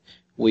specific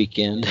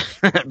weekend,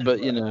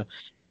 but you know,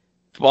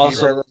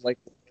 possibly like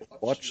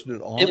watched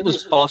it on. it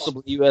was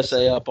possibly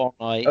USA Up All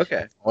Night.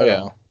 Okay. Oh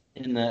yeah.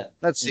 In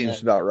that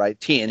Seems about right.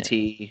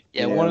 TNT.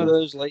 Yeah, you one know, of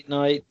those late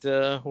night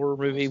horror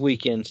movie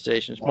weekend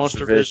stations.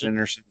 Monster Vision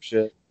or some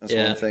shit. That's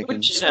what I'm thinking.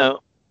 Which, you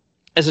know,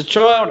 as a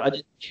child, I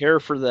didn't care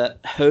for that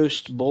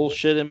host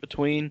bullshit in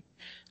between,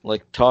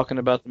 like talking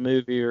about the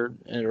movie or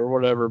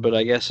whatever. But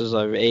I guess as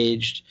I've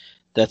aged,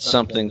 that's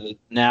something that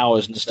now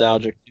is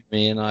nostalgic to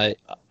me, and I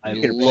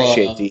You can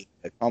appreciate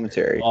the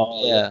commentary.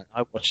 yeah,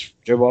 I watch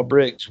Joe Bob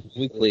Briggs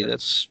weekly.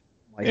 That's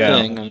my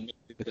thing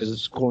because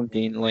it's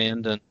quarantine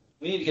land, and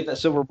we need to get that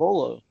silver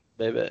bolo,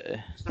 baby.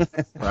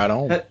 Right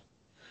on. That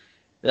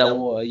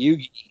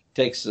Yugi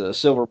takes the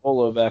silver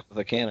bolo back with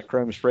a can of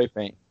chrome spray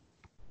paint.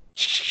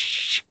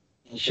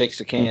 He shakes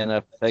the can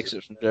up, takes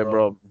it from Joe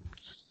Bob,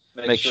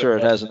 makes sure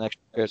it has an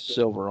extra coat of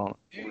silver on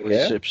it.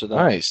 Yeah. Ships it up.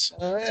 Nice.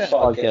 Oh, yeah.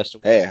 Podcast.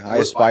 Hey, I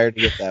aspire to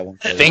get that one.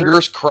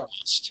 Fingers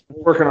crossed.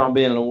 We're working on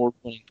being an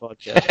award-winning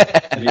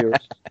podcast.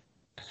 Viewers.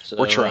 So,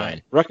 We're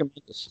trying. Recommend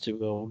this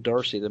to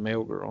Darcy, the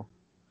mail girl.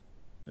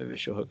 Maybe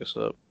she'll hook us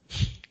up.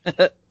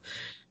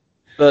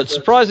 But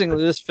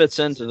surprisingly, this fits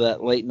into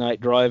that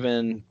late-night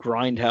drive-in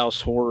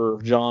grindhouse horror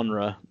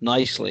genre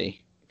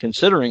nicely,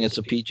 considering it's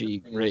a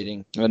PG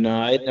rating. And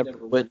I had never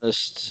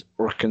witnessed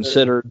or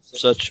considered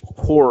such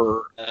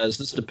horror as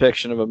this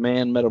depiction of a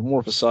man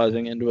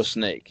metamorphosizing into a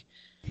snake.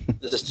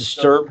 This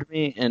disturbed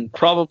me and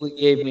probably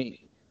gave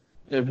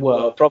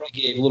Little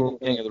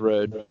King of the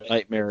Road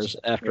nightmares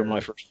after my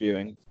first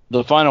viewing.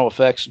 The final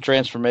effects and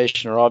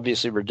transformation are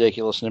obviously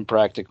ridiculous and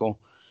impractical.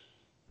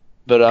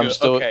 But I'm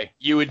still okay.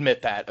 You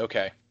admit that,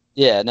 okay?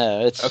 Yeah,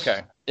 no, it's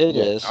Okay. It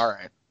is. All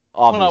right.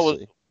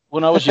 Obviously.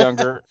 When I was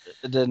younger,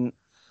 it didn't.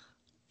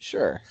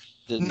 Sure.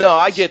 No,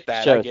 I get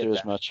that. Show I it get through that.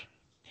 as much.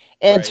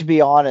 And Right. to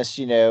be honest,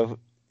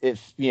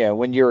 if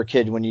when you were a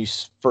kid, when you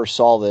first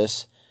saw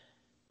this,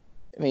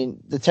 I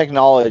mean, the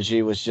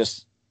technology was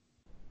just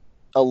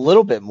a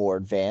little bit more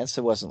advanced.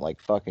 It wasn't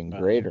like fucking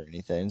great or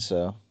anything.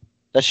 So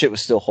that shit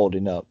was still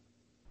holding up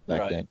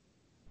back then.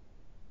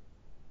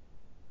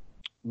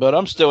 But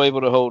I'm still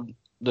able to hold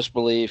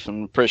disbelief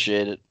and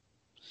appreciate it.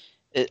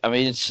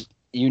 It's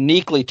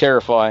uniquely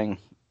terrifying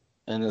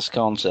in this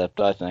concept,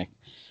 I think.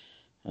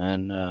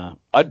 And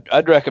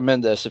I'd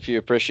recommend this if you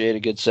appreciate a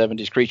good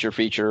 70s creature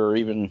feature or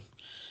even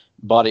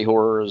body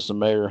horror, as the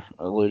mayor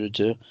alluded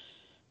to.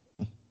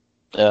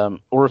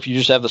 Or if you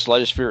just have the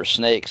slightest fear of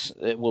snakes,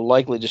 it will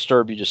likely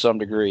disturb you to some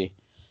degree.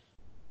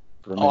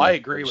 Oh, I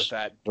agree with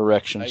that.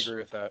 Directions. I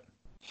agree with that.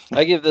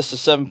 I give this a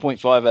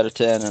 7.5 out of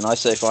 10, and I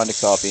say find a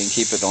copy and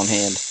keep it on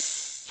hand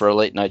for a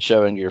late night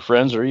showing to your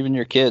friends or even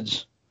your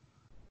kids.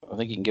 I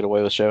think you can get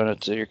away with showing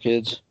it to your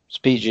kids. It's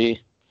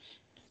PG.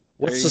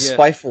 What's the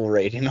spiteful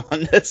rating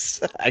on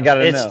this? I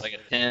gotta know. It's like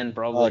a 10,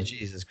 probably. Oh,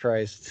 Jesus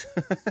Christ.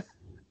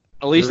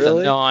 At least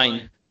Really? a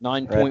 9.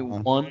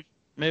 9.1,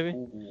 maybe?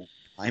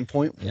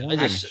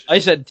 9.1. I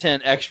said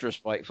 10 extra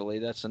spitefully.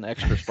 That's an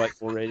extra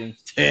spiteful rating.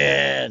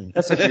 10.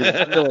 That's if you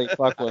really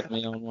fuck with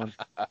me on one.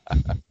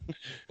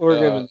 We're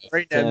giving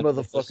Right that 10.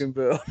 motherfucking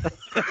bill.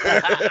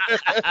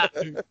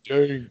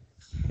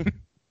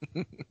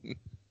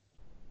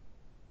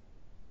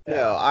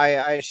 No,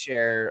 I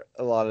share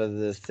a lot of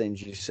the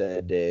things you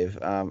said, Dave.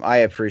 I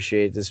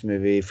appreciate this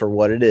movie for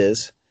what it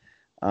is.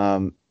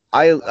 I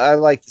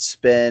like the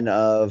spin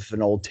of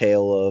an old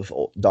tale of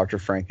Dr.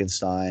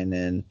 Frankenstein,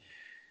 and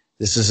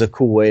this is a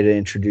cool way to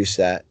introduce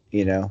that,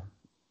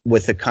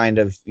 with a kind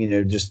of,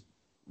 just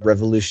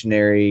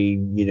revolutionary,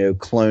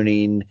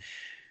 cloning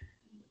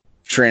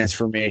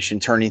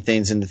transformation, turning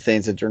things into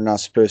things that they're not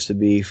supposed to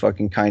be,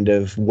 fucking kind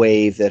of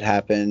wave that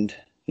happened,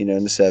 in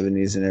the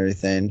 70s and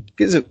everything.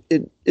 Because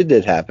it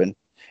did happen.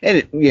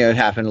 And it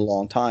happened a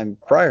long time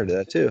prior to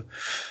that too.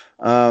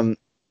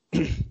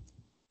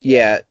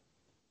 Yeah.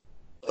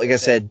 Like I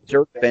said,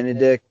 Dirk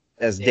Benedict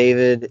as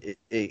David,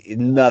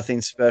 nothing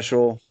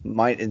special.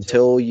 Might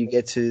until you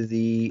get to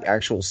the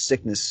actual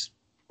sickness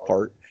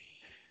part,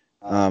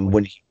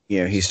 when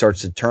he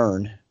starts to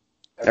turn.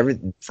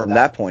 From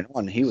that point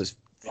on, he was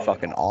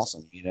fucking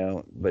awesome,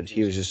 But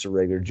he was just a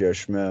regular Joe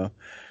Schmo.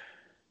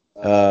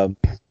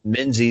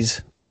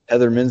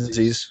 Heather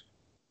Menzies,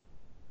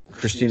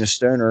 Christina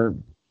Stoner.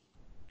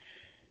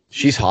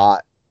 She's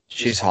hot.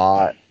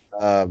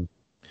 Not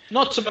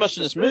so much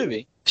in this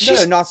movie.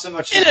 No, not so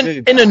much in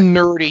a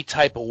nerdy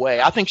type of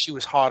way. I think she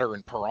was hotter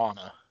in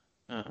Piranha.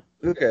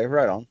 Okay,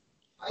 right on.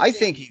 I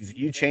think if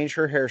you change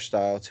her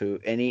hairstyle to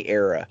any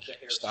era,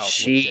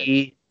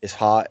 she is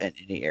hot in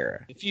any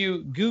era. If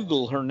you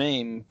Google her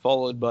name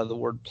followed by the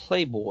word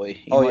Playboy,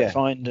 you might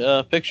find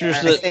pictures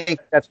I that think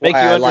that's make you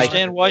why I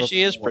understand like why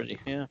she is pretty.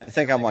 Yeah. I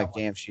think I'm like,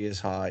 damn, she is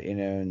hot,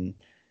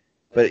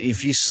 but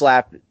if you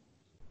slap,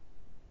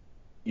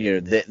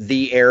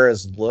 the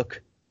era's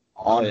look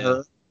on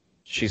her,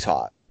 she's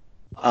hot.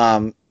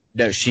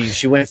 No,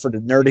 she went for the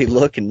nerdy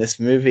look in this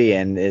movie,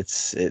 and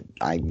it's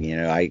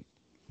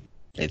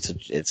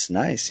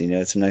nice.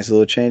 It's a nice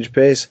little change of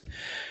pace.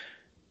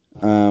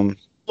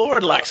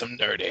 Lord likes him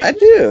dirty. I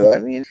do. I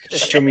mean,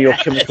 show me your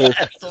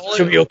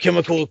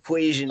chemical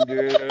equation,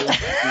 girl.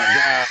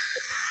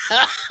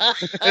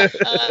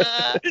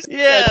 Oh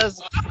Yes.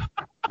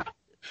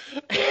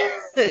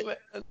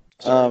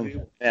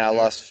 man, I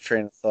lost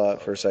train of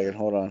thought for a second.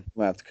 Hold on, I'm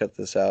gonna have to cut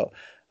this out.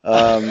 We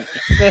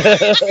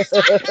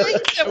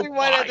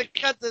might have to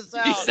cut this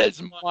out. He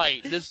says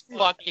might. This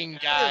fucking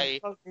guy.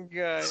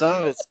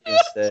 Some of it's gonna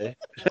stay.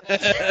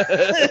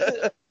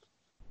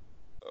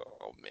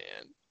 Oh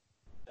man.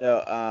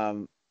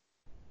 No,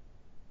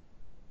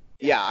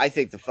 yeah, I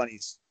think the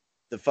funniest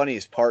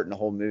part in the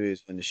whole movie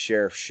is when the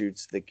sheriff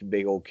shoots the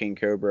big old king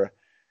cobra.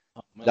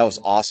 That was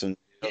awesome.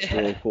 That was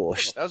really cool.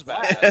 That was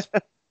badass.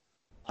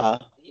 Huh?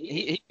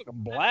 He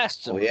fucking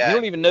blasts him. Oh, yeah. You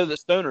don't even know that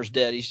Stoner's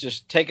dead. He's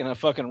just taking a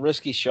fucking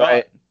risky shot.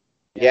 Right.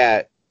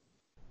 Yeah.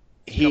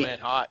 Coming in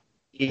hot.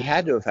 He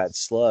had to have had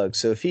slugs,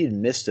 so if he had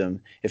missed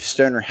him, if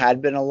Stoner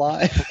had been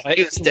alive,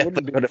 he was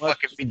definitely going to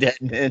fucking be dead.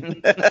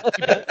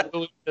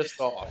 Really pissed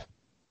off.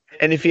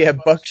 And if he had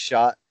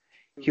buckshot,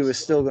 he was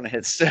still going to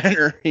hit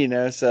Stoner,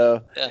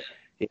 so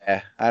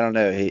yeah, I don't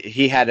know.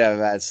 He had to have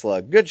had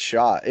slug. Good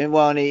shot. And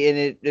well,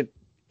 it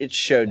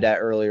showed that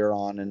earlier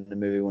on in the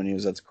movie when he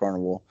was at the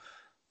carnival.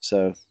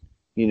 So,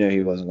 he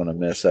wasn't going to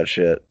miss that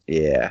shit.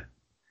 Yeah.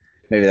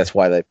 Maybe that's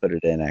why they put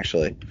it in,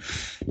 actually.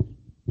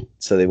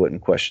 So they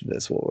wouldn't question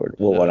this,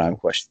 what I'm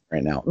questioning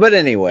right now. But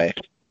anyway,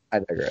 I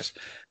digress.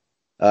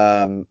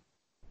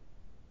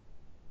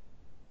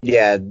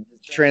 Yeah,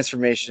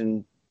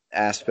 transformation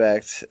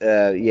aspect.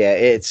 Yeah,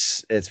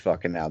 it's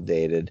fucking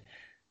outdated.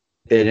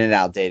 It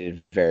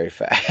outdated very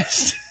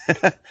fast.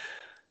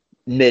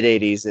 Mid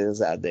 80s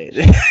is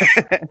outdated.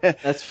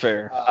 That's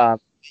fair.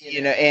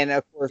 And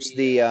of course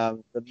the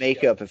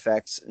makeup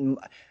effects.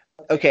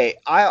 Okay,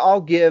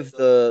 I'll give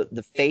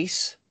the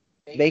face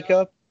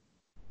makeup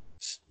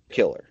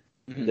killer.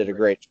 Did a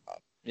great job.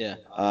 Yeah.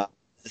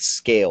 The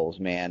scales,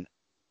 man,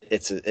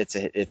 it's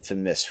a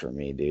miss for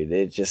me,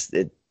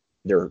 dude.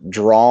 They're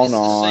drawn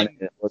on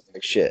and it looks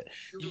like shit.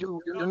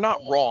 You're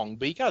not wrong,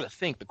 but you got to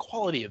think the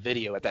quality of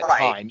video at that Right.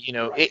 time.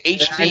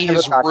 HD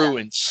has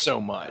ruined so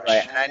much.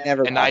 Right,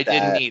 and I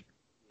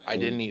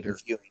didn't either.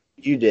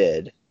 You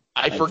did.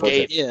 I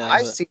forgave. Yeah.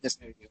 I seen this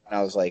movie when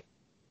I was I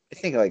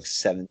think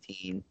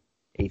 17,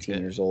 18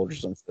 years old or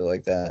something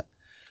like that.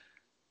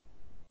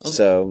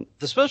 So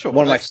The special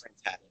one of my effects, friends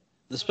had it.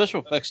 the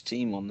special effects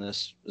team on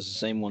this is the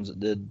same ones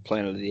that did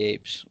Planet of the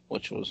Apes,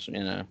 which was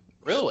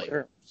Really?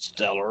 Sure.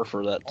 stellar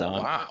for that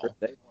time. Wow.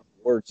 They won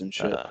awards and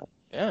shit.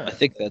 Yeah. I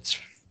think that's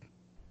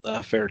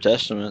a fair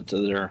testament to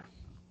their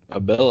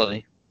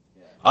ability.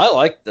 I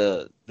like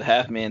the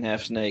half man,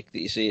 half snake that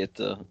you see at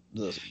the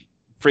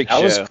freak That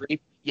show. was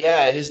creepy.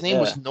 Yeah, his name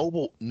was Yeah.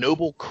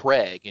 Noble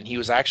Craig, and he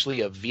was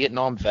actually a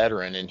Vietnam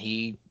veteran, and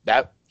he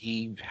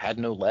had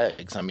no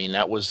legs. I mean,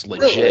 that was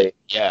legit. Really?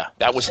 Yeah,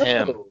 that was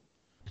him.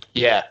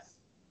 Yeah.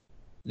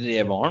 Did he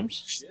have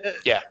arms?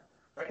 Yeah.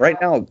 Right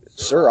now,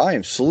 sir, I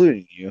am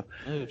saluting you.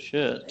 Oh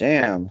shit!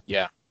 Damn.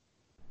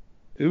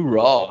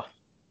 Hoorah!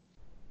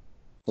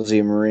 Was he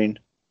a Marine?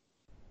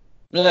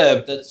 No,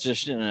 that's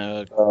just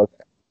Oh, okay.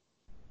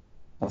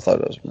 I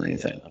thought it was a Marine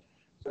thing.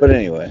 But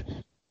anyway.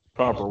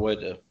 proper way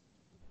to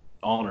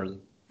honor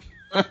them.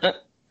 I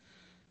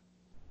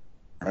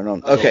don't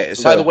know. Okay,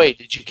 so By the way,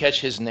 did you catch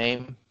his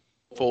name?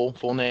 Full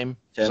name?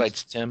 Tim?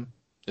 Besides Tim?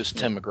 It was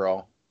Tim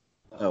McGraw.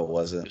 no, it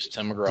wasn't. It was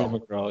Tim Tim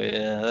McGraw. McGraw,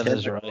 yeah, that Tim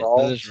is right.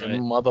 McGraw? That is Tim right.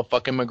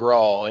 motherfucking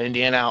McGraw,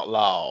 Indian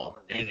outlaw.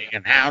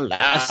 Indian outlaw.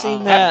 I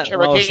seen that.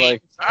 And I was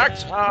like, give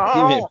me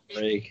Cherokee. a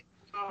break.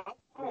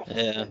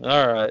 Yeah,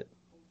 all right.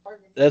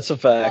 That's a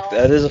fact.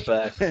 That is a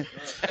fact. And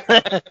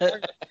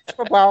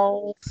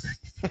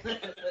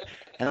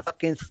a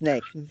fucking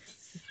snake.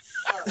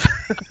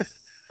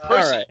 All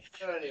Proceed.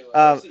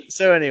 right.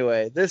 So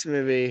anyway, this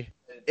movie,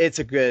 it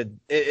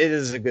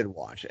is a good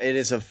watch. It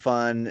is a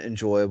fun,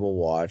 enjoyable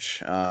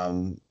watch.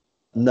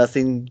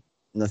 Nothing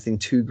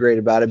too great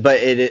about it, but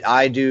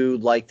I do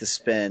like the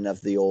spin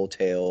of the old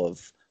tale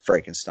of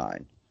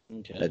Frankenstein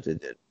Okay. that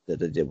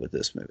they did with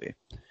this movie,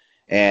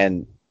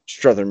 and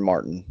Strother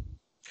Martin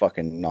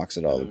fucking knocks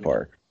it out of the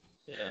park.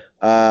 Yeah.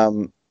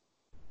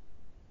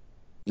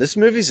 This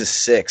movie's a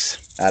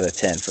 6 out of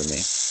 10 for me.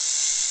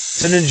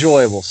 It's an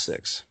enjoyable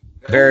 6.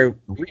 Very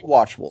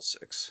rewatchable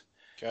 6.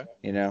 Okay.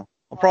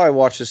 I'll probably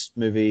watch this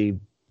movie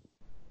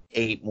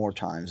 8 more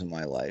times in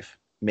my life.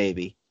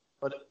 Maybe.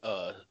 But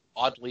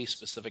oddly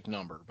specific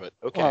number, but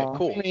okay, Well,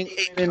 cool. I mean,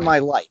 8 in my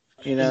life.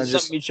 Is it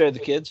Just something you show the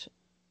kids?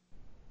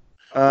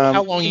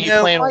 How long you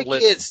plan on my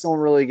living? kids don't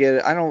really get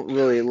it. I don't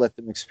really let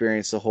them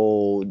experience the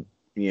whole,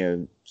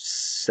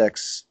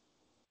 sex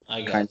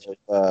I got kind you.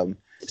 of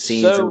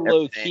scenes. So and low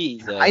everything.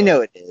 key, though. I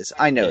know it is.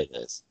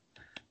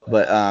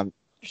 But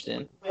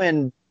Understand.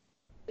 when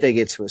they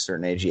get to a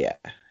certain age, yeah.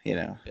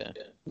 No,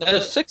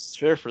 6 is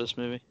fair for this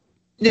movie.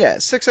 Yeah,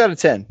 6 out of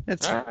 10. All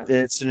right.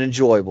 It's an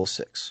enjoyable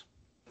 6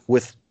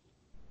 with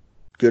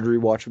good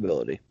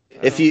rewatchability.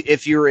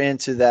 If you're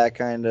into that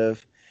kind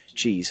of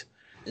cheese,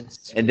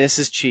 It's and this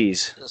is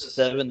cheese, a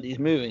 70s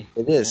movie.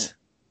 it is.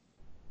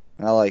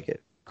 I like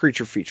it.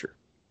 Creature feature.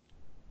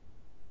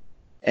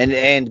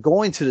 And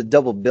going to the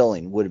double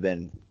billing would have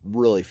been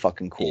really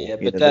fucking cool. Yeah,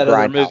 You but know, that the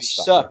other Grindhouse movie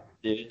style.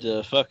 sucked, dude.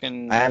 The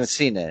fucking I haven't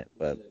seen it,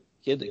 but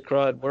Kid That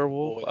Cried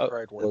Werewolf. Boy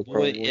Cried Werewolf.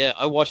 Boy, yeah,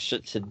 I watched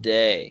it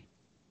today.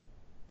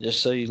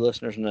 Just so you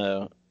listeners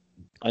know,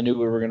 I knew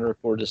we were going to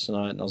record this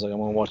tonight, and I was like, I'm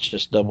going to watch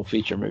this double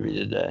feature movie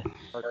today.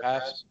 Hard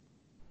pass?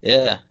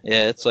 Yeah,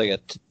 it's like a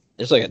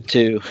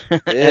 2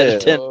 out Yeah.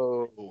 of 10,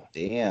 Oh.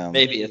 damn.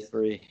 maybe a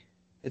 3.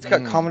 It's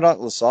got Commandant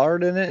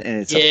Lassard in it, and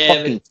it's a Yeah, but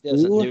fucking it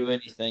doesn't tool. do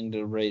anything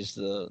to raise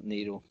the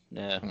needle.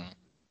 Yeah, Hmm.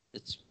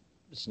 it's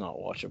not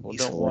watchable.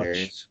 He's Don't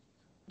hilarious.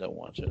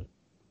 watch it.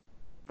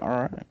 All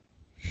right.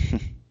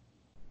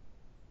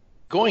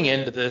 Going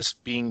into this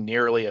being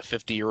nearly a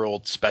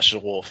 50-year-old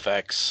special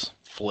effects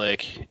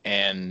flick,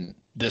 and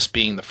this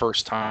being the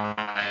first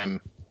time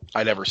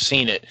I'd ever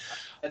seen it,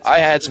 I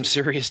had some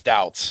serious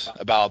doubts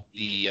about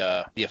the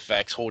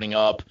effects holding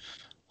up,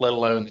 let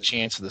alone the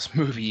chance of this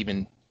movie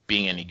even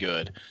being any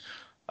good.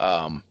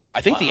 I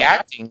think the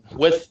acting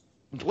with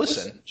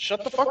listen,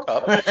 shut the fuck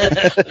up.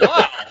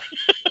 Wow.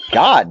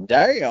 God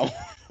damn.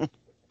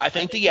 I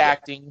think the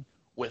acting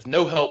with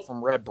no help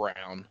from Red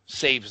Brown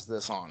saves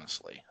this,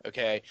 honestly.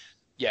 Okay.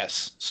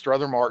 Yes,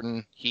 Strother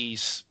Martin,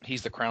 he's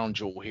the crown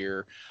jewel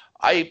here.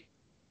 I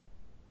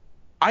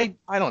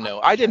don't know.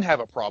 I didn't have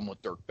a problem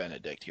with Dirk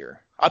Benedict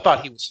here. I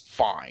thought he was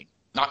fine.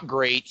 Not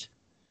great,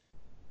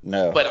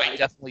 No. but I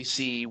definitely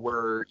see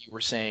where you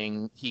were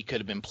saying he could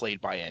have been played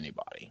by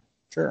anybody.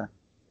 Sure.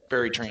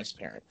 Very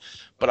transparent.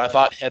 But I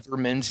thought Heather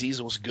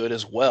Menzies was good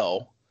as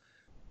well.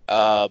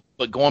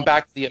 But going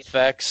back to the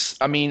effects,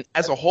 I mean,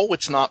 as a whole,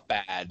 it's not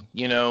bad,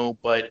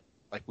 but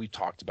like we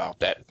talked about,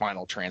 that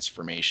final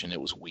transformation,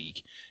 it was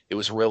weak. It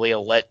was really a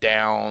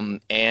letdown,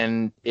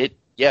 and it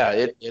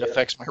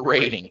affects my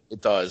rating.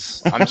 It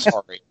does. I'm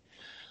sorry.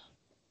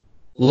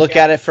 Look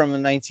at it from a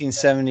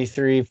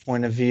 1973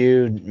 point of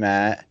view,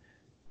 Matt.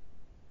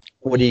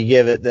 What do you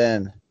give it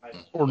then?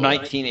 Or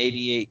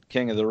 1988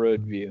 King of the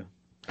Road view.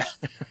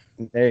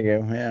 There you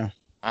go. Yeah.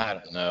 I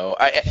don't know.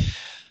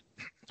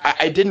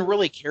 I didn't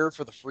really care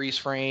for the freeze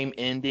frame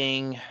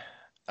ending.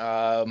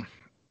 The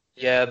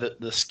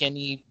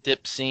skinny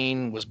dip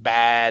scene was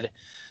bad,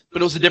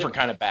 but it was a different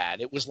kind of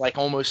bad. It was like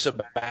almost so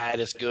bad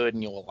it's good,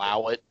 and you'll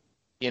allow it.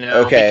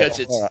 Okay. Because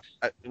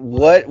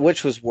it's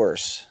Which was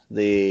worse,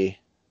 the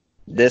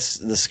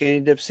skinny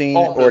dip scene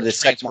Oh, no, or the the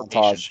sex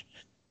transformation. montage?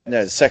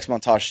 No, the sex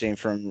montage scene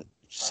from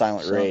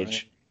Silent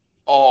Rage.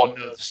 Oh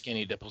no, the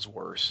skinny dip was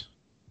worse.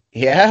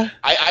 Yeah.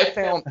 I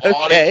found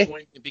Okay. odd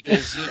point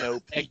because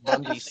Peg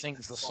Bundy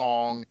sings the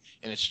song,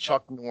 and it's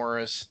Chuck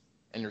Norris,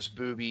 and there's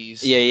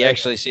boobies. Yeah, you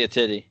actually see a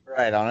titty.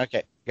 Right on.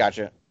 Okay.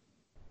 Gotcha.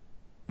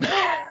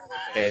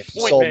 Okay.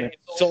 Point Sold made. me.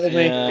 Sold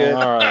me. Yeah, Good.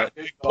 all right.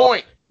 Big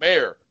point,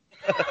 Mayor.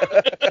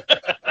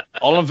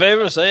 All in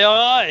favor, say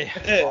aye.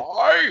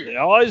 Aye. The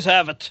ayes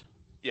have it.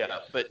 Yeah,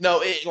 but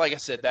no, like I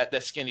said,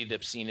 that skinny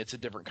dip scene, it's a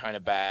different kind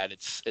of bad.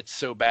 It's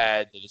so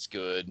bad that it's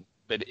good,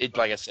 but it,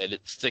 like I said,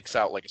 it sticks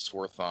out like a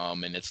sore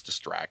thumb, and it's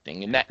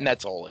distracting, and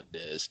that's all it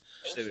is.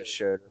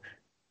 Showed.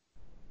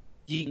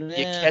 You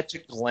Yeah. catch a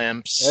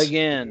glimpse.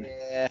 Again,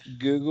 Yeah.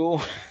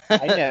 Google.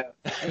 I know.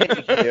 I know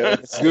you can do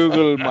it.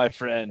 Google, my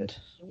friend.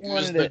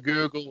 Use the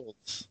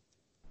Googles.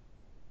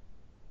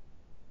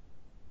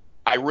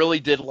 I really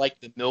did like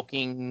the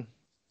milking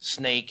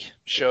snake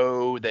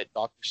show that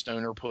Dr.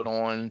 Stoner put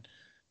on.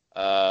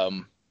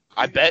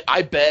 I bet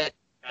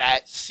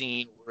that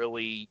scene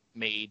really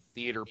made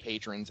theater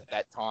patrons at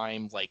that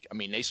time,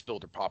 they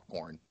spilled their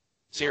popcorn.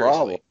 Seriously.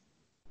 Probably.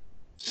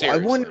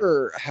 Seriously. I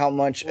wonder how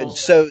much.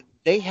 So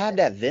they had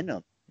that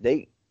Venom.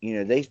 They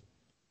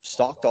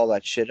stocked all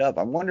that shit up.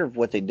 I wonder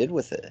what they did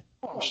with it.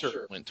 I'm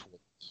sure it went towards,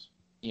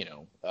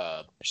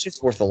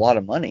 Shit's worth a lot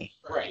of money.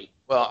 right.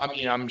 Well,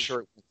 I'm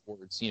sure it went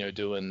towards,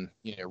 doing,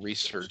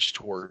 research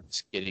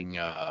towards getting,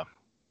 the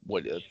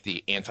like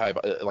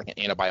an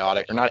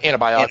antibiotic, or not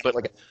antibiotic, but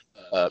like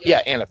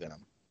antivenom.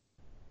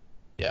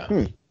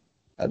 Yeah.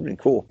 That'd be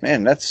cool,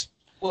 man. That's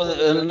Well,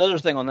 another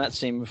thing on that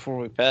scene before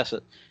we pass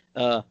it,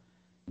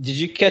 did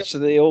you catch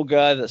the old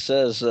guy that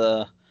says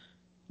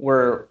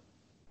where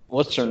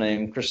what's her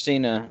name,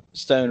 Christina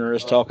Stoner,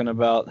 is talking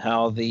about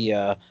how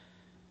the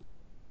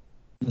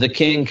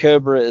King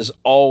Cobra is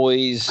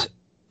always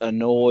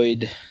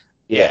annoyed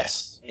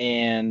Yes.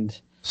 and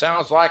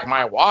Sounds like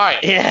my wife.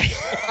 yeah,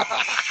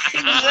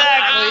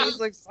 exactly. He's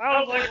like,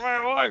 sounds like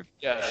my wife.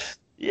 Yes.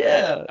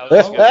 Yeah,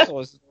 That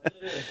was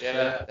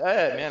Yeah.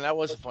 Hey, man, that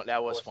was fun.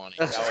 That was funny.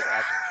 That was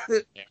actually,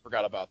 I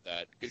forgot about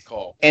that. Good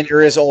call. and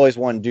there is always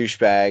one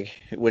douchebag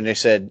when they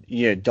said,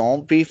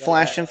 don't be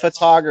flashing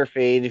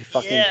photography. He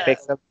fucking Yeah.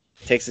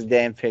 takes a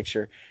damn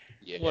picture.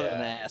 Yeah. What an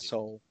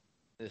asshole.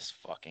 This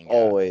fucking guy.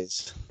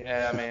 Always.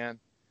 Yeah, man.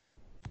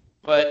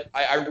 But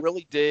I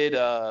really did.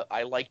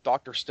 I liked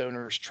Dr.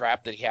 Stoner's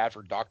trap that he had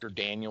for Dr.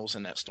 Daniels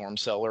in that storm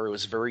cellar. It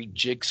was very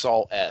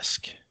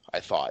Jigsaw-esque, I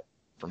thought,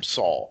 from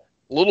Saw.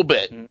 A little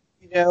bit.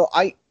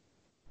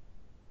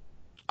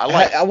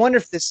 I wonder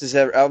if this is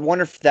ever. I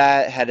wonder if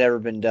that had ever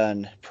been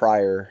done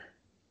prior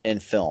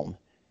in film,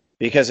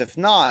 because if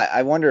not,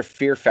 I wonder if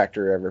Fear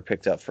Factor ever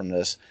picked up from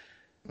this.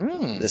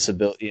 This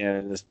ability,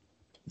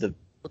 the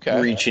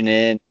Okay. reaching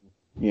in,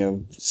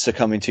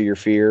 succumbing to your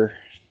fear.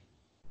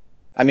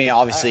 I mean,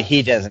 obviously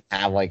he doesn't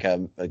have like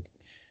a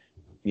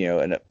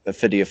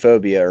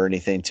philophobia or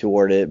anything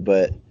toward it,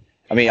 but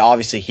I mean,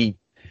 obviously he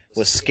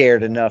was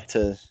scared enough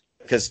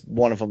because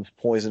one of them's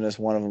poisonous,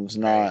 one of them's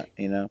not,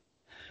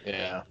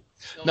 Yeah.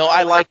 No,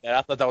 I like that.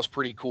 I thought that was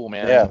pretty cool,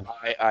 man. Yeah.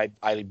 I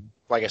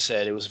like I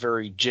said, it was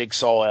very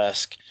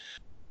Jigsaw-esque.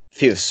 If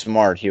he was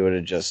smart, he would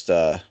have just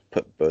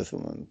put both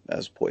of them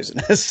as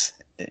poisonous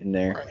in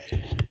there.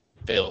 Right.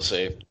 Fail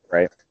safe.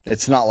 Right.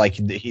 It's not like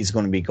he's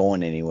going to be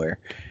going anywhere,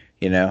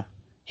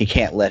 He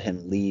can't let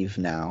him leave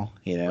now,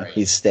 Right.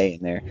 He's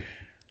staying there.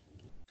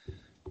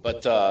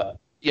 But I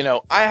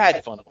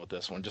had fun with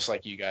this one, just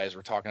like you guys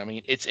were talking. I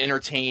mean, it's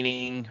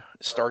entertaining,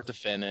 start to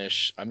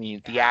finish. I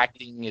mean, the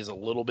acting is a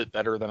little bit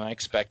better than I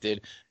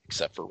expected,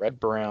 except for Red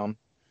Brown.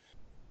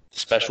 The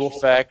special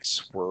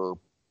effects were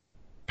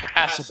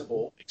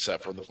passable,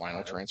 except for the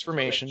final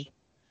transformation.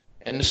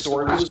 And the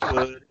story was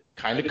good,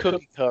 kind of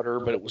cookie cutter,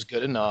 but it was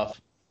good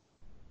enough.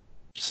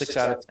 6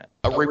 out of 10.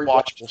 A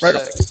rewatchable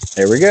 6.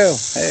 There we go.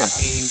 Hey. I mean,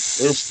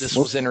 this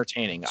was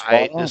entertaining.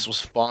 This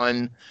was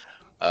fun.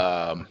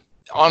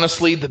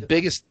 Honestly, the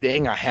biggest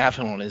thing I have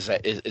on is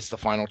that it's the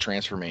final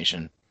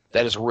transformation.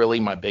 That is really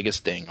my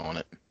biggest thing on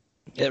it.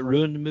 It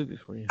ruined the movie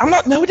for you.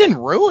 No, it didn't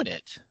ruin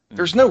it.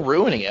 There's no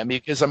ruining it. I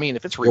mean, because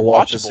if it's You'll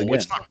watch this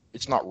rewatchable, again.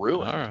 it's not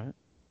ruined. All right.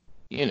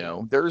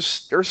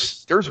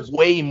 There's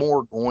way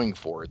more going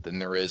for it than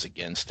there is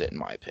against it, in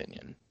my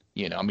opinion.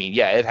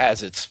 It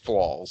has its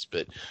flaws,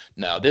 but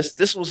no,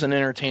 this was an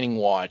entertaining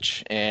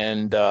watch,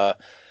 and like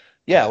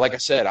I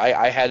said,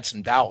 I had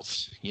some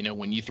doubts.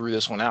 When you threw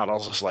this one out, I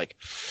was just like,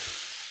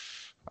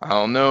 I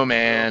don't know,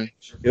 man.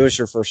 It was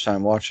your first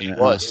time watching it.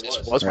 This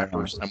was my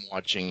first time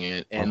watching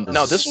it, and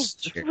no, this was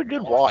a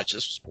good watch.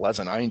 This was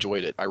pleasant. I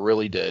enjoyed it. I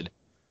really did.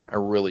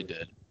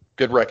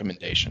 Good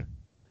recommendation.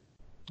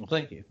 Well,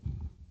 thank you.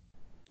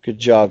 Good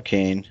job,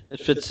 Kane.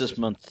 It fits this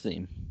month's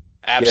theme.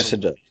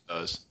 Absolutely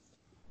does.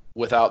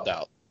 Without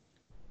doubt.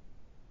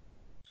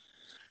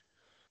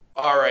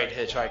 All right,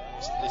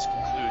 Hitchhikers. This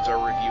concludes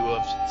our review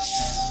of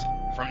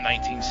from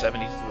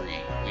 1973.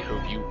 We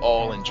hope you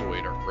all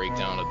enjoyed our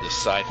breakdown of this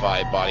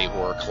sci-fi body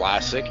horror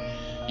classic.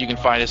 You can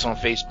find us on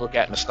Facebook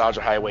at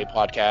Nostalgia Highway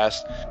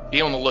Podcast.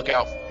 Be on the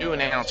lookout for new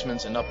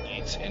announcements and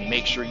updates, and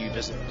make sure you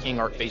visit the King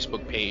Art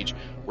Facebook page,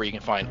 where you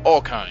can find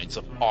all kinds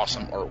of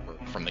awesome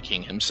artwork from the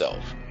King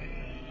himself.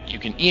 You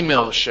can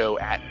email the show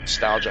at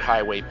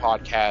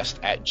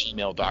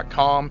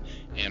nostalgiahighwaypodcast@gmail.com,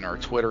 and our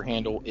Twitter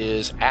handle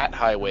is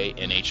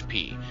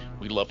 @highwaynhp.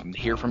 We'd love to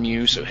hear from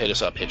you, so hit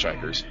us up,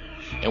 Hitchhikers.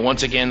 And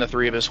once again, the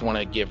three of us want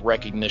to give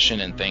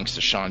recognition and thanks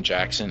to Sean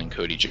Jackson and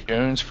Cody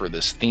Jones for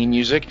this theme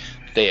music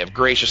they have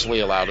graciously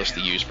allowed us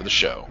to use for the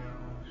show.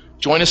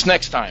 Join us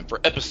next time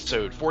for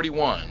episode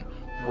 41,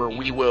 where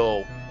we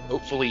will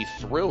hopefully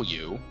thrill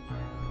you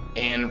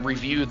and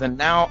review the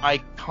now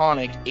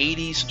iconic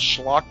 80s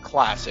schlock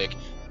classic,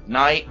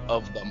 Night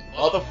of the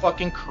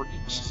Motherfucking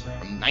Creeps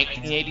from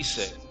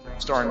 1986,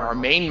 starring our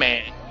main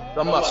man,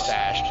 the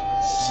mustached,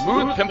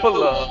 smooth pimp of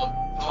love,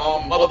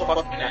 Tom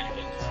motherfucking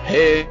Atkins.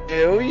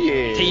 Hell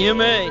yeah.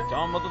 TMA,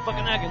 Tom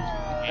motherfucking Atkins.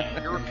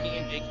 And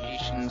European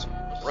Vacations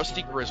with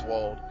Rusty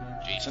Griswold,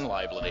 Jason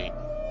Lively.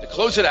 To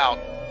close it out,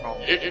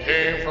 it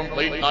came from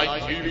late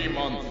night TV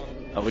month.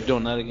 Are we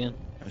doing that again?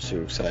 I'm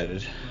so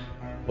excited.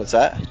 What's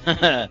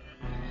that?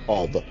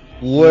 All the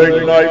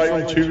Late night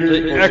from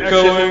TV.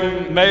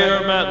 Echoing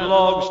Mayor Matt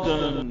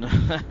Logston.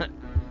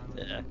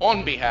 Yeah.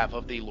 On behalf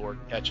of the Lord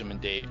Ketchum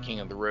and Dave, King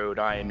of the Road,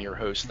 I am your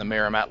host, the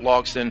Mayor Matt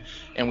Logston,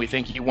 and we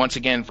thank you once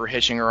again for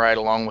hitching a ride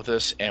along with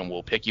us, and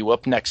we'll pick you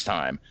up next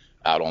time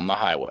out on the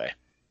highway.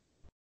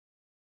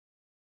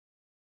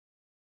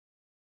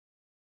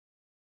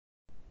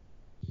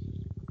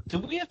 Do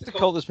we have to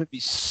call this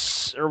movie,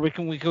 or we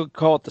could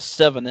call it the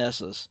 7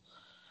 S's?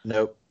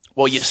 Nope.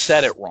 Well, you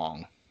said it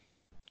wrong.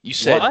 You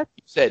said What?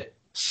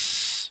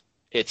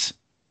 it's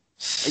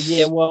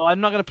Yeah, well, I'm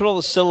not going to put all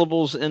the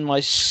syllables in my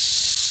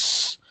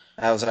s.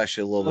 That was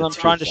actually a little bit I'm too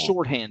trying to long.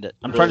 shorthand it.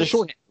 I'm trying to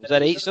shorthand it. Is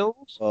that 8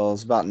 syllables? Well,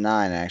 it's about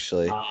 9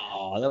 actually.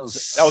 Oh, that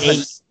was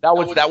that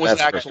was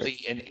That's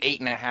actually an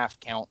 8.5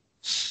 count.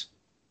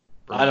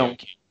 I don't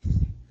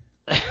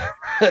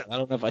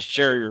know if I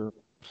share your.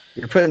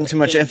 You're putting too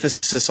much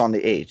emphasis on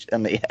the H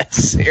and the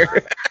S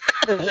here.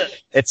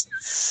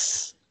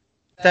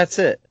 That's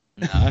it.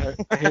 No,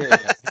 I hear you.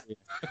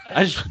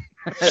 I just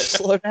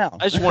Slow down.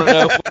 I just want to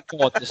know if we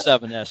call it the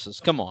 7 S's.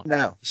 Come on.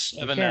 No.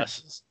 7 can't.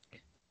 S's.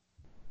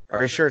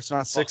 Are you sure it's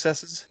not 6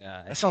 S's?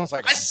 That sounds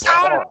like I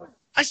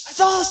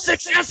saw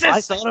 6 S's. I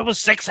thought it was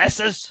 6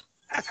 S's.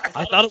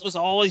 I thought it was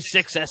always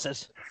 6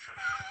 S's.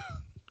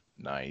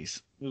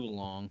 Nice. Move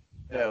along.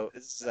 No,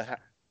 it's 7.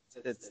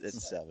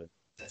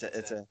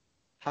 It's a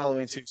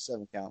Halloween 2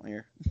 7 count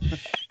here.